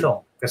to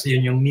belong. Kasi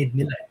yun yung need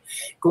nila.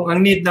 Kung ang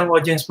need ng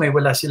audience mo ay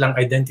wala silang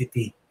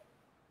identity,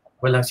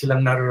 walang silang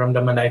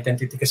nararamdaman na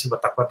identity kasi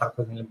batak-batak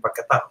nilang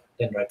pagkatao,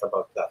 then write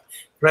about that.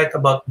 Write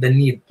about the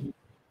need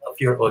of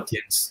your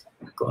audience.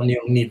 Kung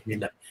ano yung need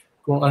nila.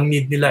 Kung ang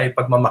need nila ay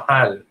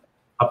pagmamahal,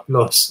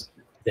 applause,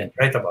 then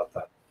write about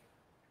that.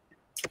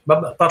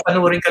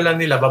 Papanoorin ka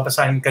lang nila,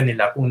 babasahin ka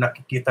nila kung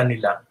nakikita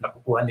nila,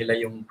 nakukuha nila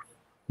yung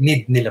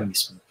need nila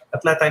mismo.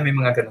 At lahat tayo may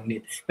mga ganong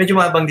need. Medyo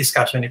mahabang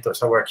discussion ito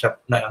sa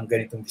workshop na ang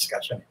ganitong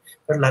discussion.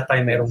 Pero lahat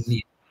tayo mayroong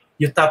need.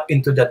 You tap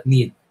into that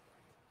need.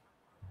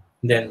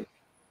 Then,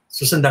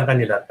 susundan ka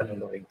nila at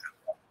panunurin ka.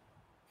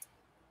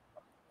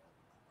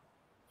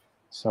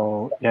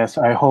 So, yes,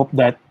 I hope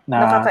that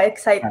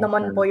nakaka-excite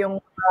naman po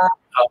yung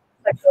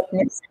sagot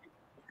niya.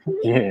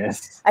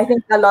 Yes. I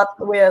think a lot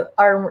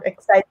are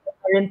excited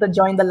rin to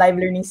join the live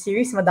learning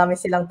series. Madami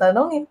silang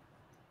tanong eh.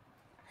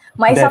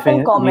 May isa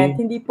pong comment,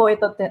 hindi po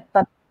ito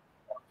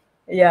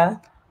yeah.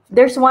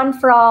 There's one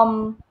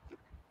from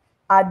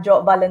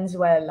Gawad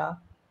Valenzuela.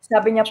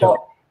 Sabi niya po,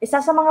 isa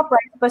sa mga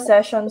prized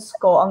possessions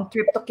ko ang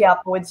trip to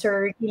Quiapo with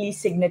Sir Ricky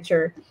Lee's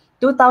signature.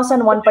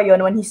 2001 pa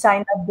yon when he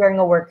signed up during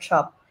a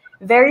workshop.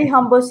 Very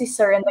humble si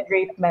Sir and a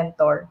great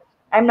mentor.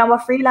 I'm now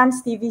a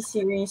freelance TV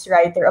series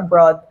writer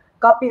abroad,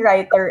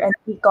 copywriter, and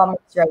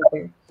e-commerce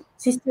writer.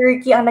 Si Sir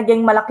Ricky ang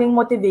naging malaking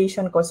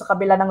motivation ko sa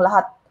kabila ng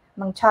lahat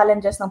ng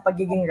challenges ng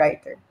pagiging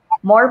writer.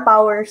 More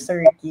power,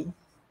 Sir Ricky.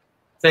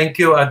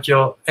 Thank you,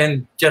 Adjo.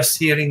 And just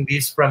hearing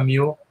this from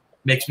you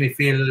makes me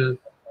feel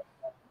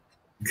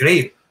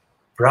great,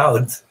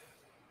 proud.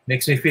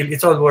 Makes me feel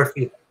it's all worth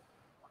it.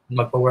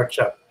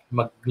 Magpa-workshop,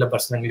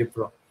 maglabas ng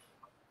libro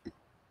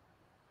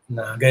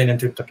na gaya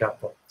ng trip to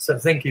Quiapo. So,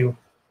 thank you.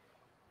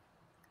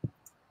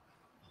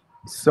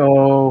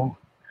 So,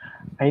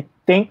 I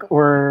think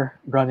we're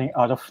running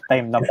out of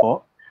time na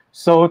po.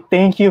 So,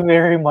 thank you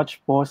very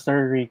much po,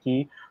 Sir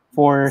Ricky,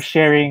 for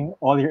sharing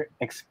all your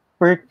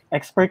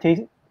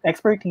expertise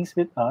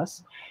with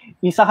us.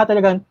 Isa ka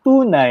talagang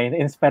tunay na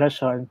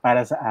inspirasyon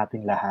para sa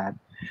ating lahat.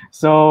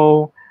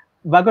 So,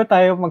 bago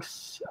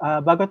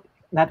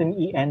natin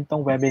i-end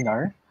tong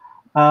webinar,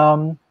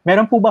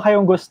 meron po ba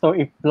kayong gusto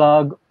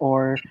i-plug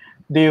or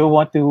do you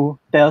want to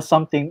tell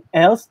something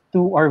else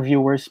to our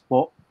viewers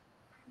po?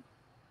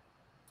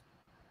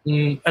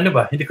 Ano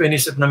ba? Hindi ko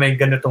inisip na may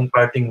ganitong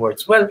parting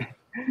words. Well,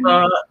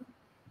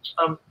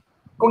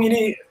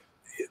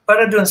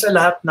 para doon sa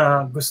lahat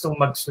na gustong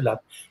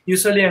magsulat,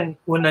 usually ang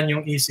una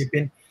niyong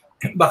isipin,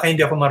 baka hindi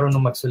ako marunong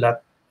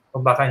magsulat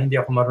o baka hindi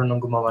ako marunong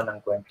gumawa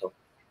ng kwento.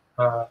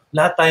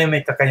 lahat tayo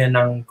may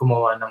kakayanang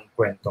gumawa ng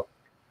kwento.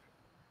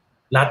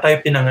 Lahat tayo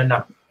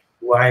pinanganak,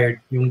 wired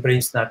yung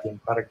brains natin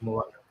para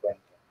gumawa ng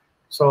kwento.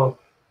 So,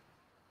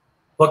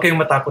 huwag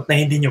kayong matakot na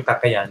hindi nyo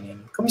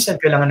kakayanin.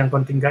 Kuminsan kailangan ng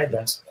konting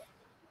guidance,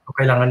 o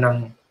kailangan ng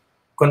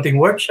konting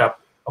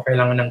workshop, o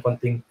kailangan ng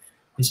konting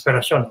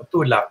inspirasyon o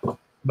tulak.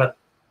 But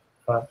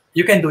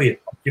you can do it.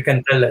 You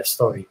can tell a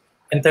story.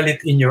 And tell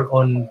it in your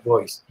own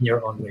voice, in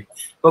your own way.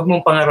 Huwag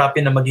mong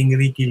pangarapin na maging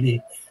Ricky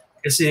Lee.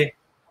 Kasi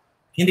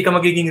hindi ka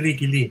magiging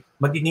Ricky Lee.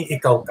 Magiging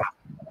ikaw ka.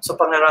 So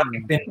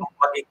pangarapin din mo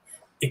maging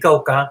ikaw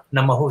ka,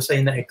 na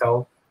mahusay na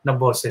ikaw, na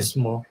boses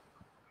mo.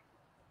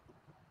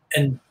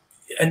 And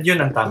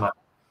yun ang tama.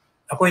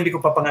 Ako hindi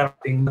ko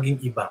papangarapin maging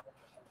iba.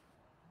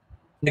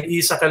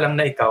 Nag-iisa ka lang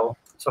na ikaw,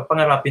 so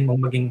pangarapin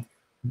mong maging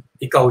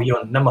ikaw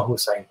yon na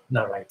mahusay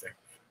na writer.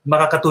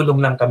 Makakatulong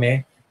lang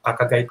kami,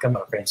 kaka-guide ka,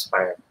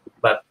 makaka-inspire.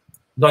 But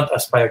don't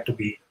aspire to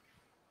be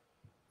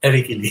a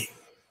Ricky Lee.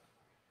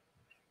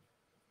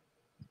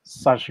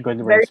 Such good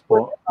words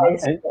po.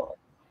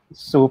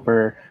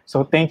 Super.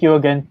 So thank you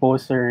again po,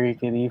 Sir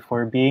Ricky Lee,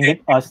 for being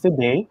with us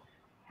today.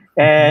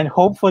 And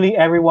hopefully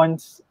everyone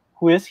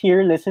who is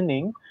here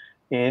listening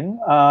in,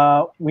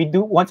 we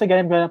do, once again,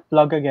 I'm going to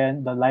plug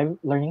again the live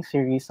learning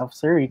series of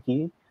Sir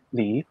Ricky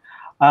Lee.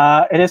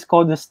 It is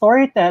called The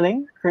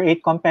Storytelling,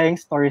 Create Compelling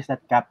Stories That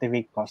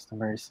Captivate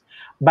Customers.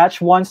 Batch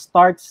 1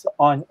 starts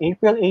on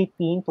April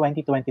 18,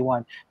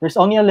 2021. There's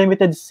only a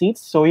limited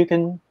seats, so you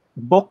can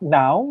book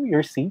now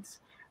your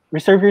seats,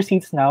 reserve your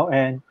seats now,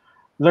 and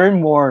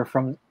learn more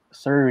from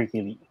Sir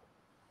Ricky Lee.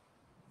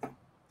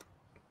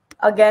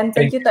 Again,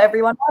 thank you to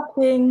everyone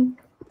watching.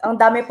 Ang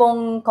dami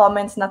pong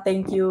comments na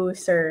thank you,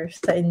 sir,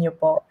 sa inyo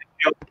po.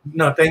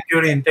 No, thank you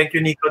rin. Thank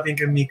you, Nico. Thank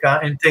you, Mika.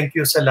 And thank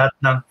you sa lahat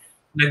ng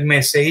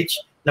nag-message.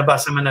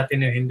 Nabasa man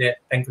natin yung hindi.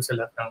 Thank you sa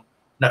lahat ng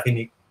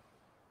nakinig.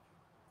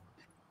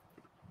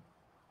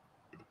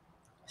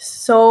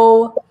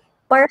 So,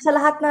 para sa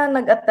lahat na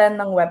nag-attend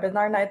ng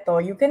webinar na ito,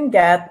 you can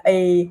get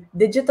a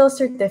digital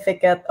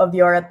certificate of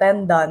your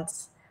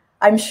attendance.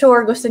 I'm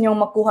sure gusto niyong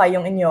makuha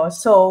yung inyo.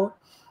 So,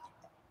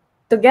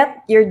 to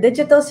get your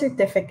digital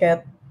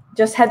certificate,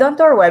 just head on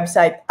to our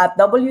website at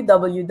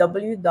www.sme.ph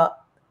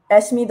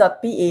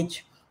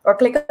or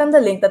click on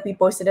the link that we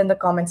posted in the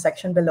comment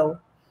section below.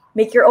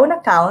 Make your own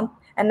account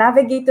and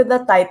navigate to the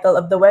title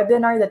of the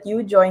webinar that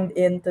you joined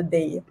in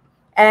today.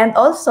 And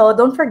also,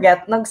 don't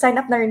forget, nag-sign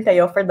up na rin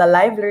kayo for the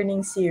live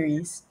learning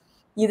series.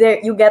 You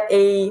get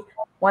a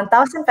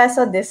 1,000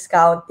 peso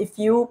discount if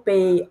you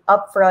pay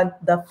upfront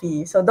the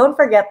fee. So don't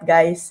forget,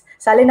 guys,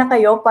 sali na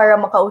kayo para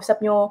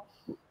makausap nyo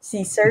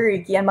si Sir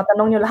Ricky and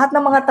matanong nyo lahat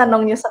ng mga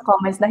tanong nyo sa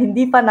comments na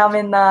hindi pa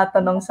namin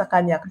natanong sa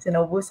kanya kasi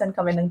naubusan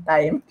kami ng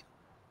time.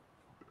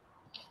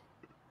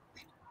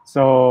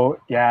 So,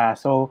 yeah.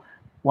 So,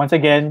 once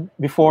again,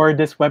 before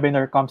this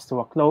webinar comes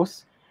to a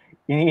close,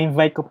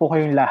 ini-invite ko po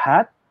kayong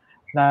lahat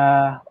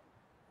na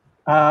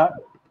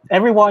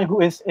everyone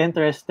who is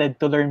interested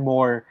to learn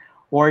more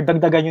or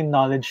dagdagan yung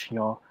knowledge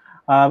nyo,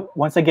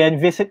 once again,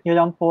 visit nyo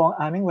lang po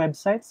ang aming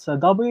website sa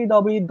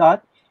www.esme.ph.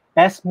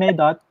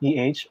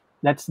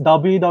 That's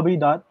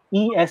www.esme.ph.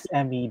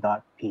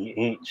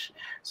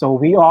 So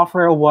we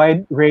offer a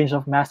wide range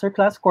of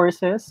masterclass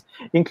courses,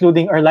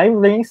 including our live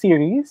learning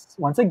series,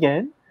 once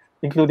again,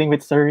 including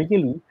with Sir Ricky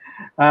Lee,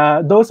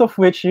 those of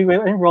which you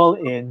will enroll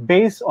in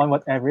based on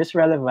whatever is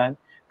relevant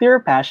to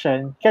your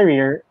passion,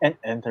 career, and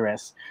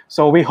interests.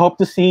 So we hope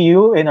to see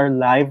you in our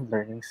live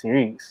learning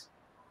series.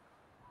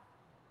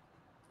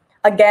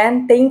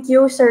 Again, thank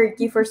you, Sir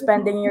Ricky, for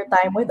spending your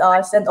time with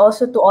us, and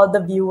also to all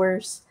the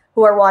viewers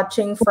who are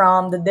watching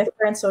from the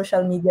different social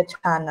media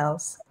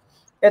channels.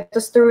 It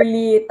was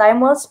truly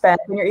time well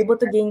spent when you're able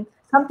to gain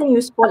something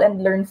useful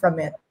and learn from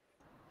it.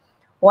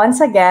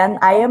 Once again,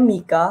 I am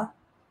Mika.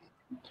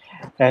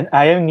 And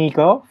I am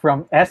Nico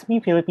from SB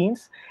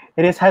Philippines.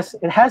 It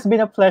has been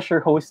a pleasure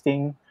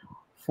hosting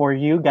for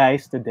you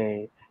guys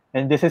today.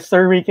 And this is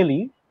Sir Ricky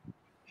Lee.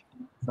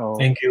 So,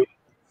 thank you.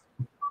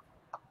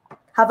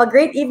 Have a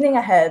great evening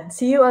ahead.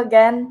 See you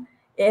again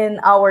in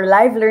our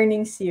live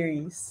learning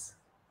series.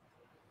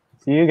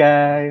 See you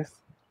guys.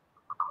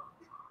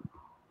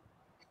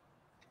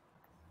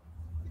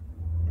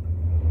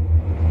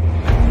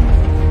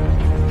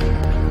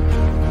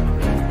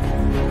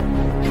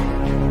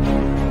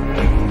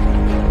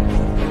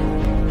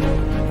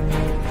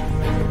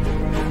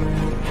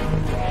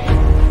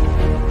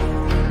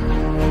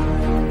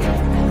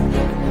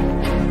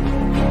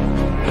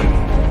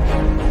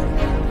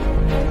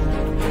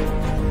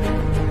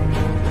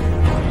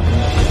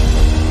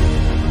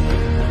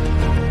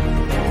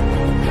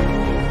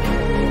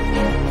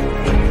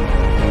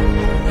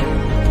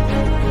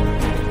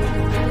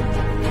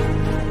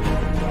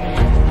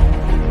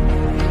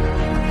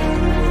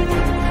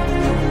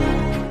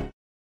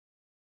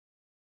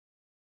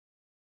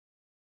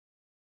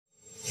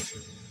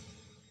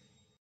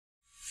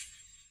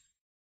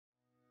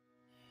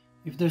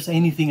 If there's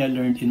anything I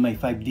learned in my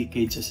 5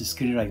 decades as a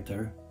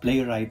screenwriter,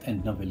 playwright,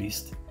 and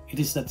novelist, it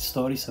is that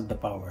stories have the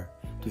power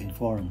to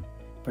inform,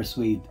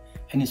 persuade,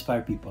 and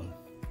inspire people.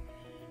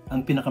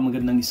 Ang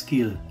pinakamagandang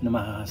skill na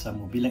mahahasa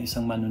mo bilang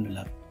isang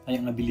manunulat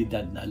ay ang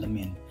abilidad na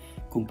alamin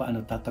kung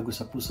paano tatago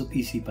sa puso't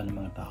isipan ng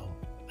mga tao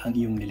ang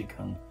iyong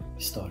nilikhang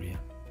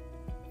istorya.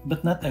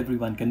 But not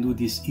everyone can do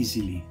this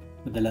easily.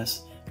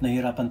 Madalas,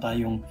 nahihirapan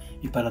tayong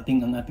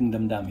iparating ang ating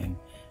damdamin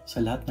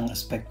sa lahat ng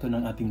aspekto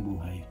ng ating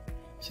buhay,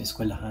 sa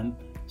eskwelahan,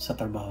 sa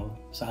trabaho,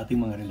 sa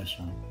ating mga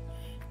relasyon.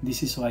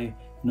 This is why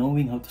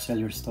knowing how to sell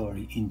your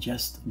story in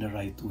just the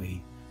right way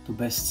to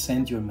best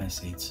send your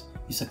message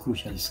is a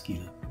crucial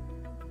skill.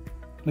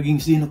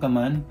 Maging sino ka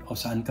man o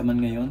saan ka man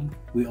ngayon,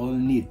 we all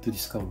need to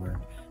discover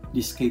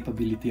this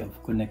capability of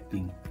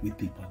connecting with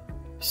people.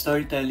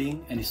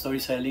 Storytelling and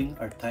story selling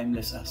are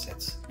timeless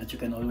assets that you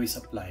can always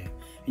apply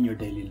in your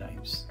daily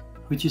lives.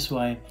 Which is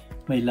why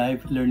my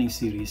live learning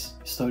series,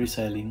 Story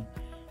Selling,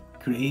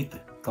 Create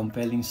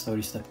Compelling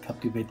Stories That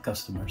Captivate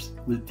Customers,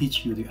 will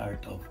teach you the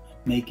art of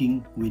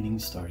making winning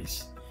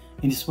stories.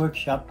 In this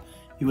workshop,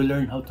 you will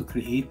learn how to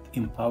create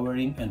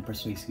empowering and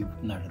persuasive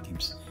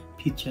narratives,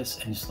 pitches,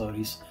 and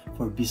stories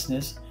for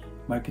business,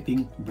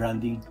 marketing,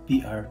 branding,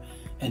 PR,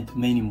 and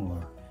many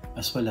more,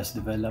 as well as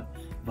develop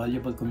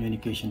valuable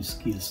communication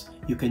skills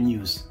you can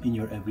use in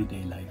your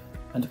everyday life.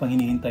 Ano pang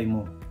hinihintay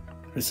mo?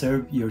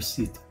 Reserve your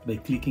seat by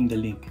clicking the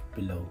link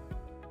below.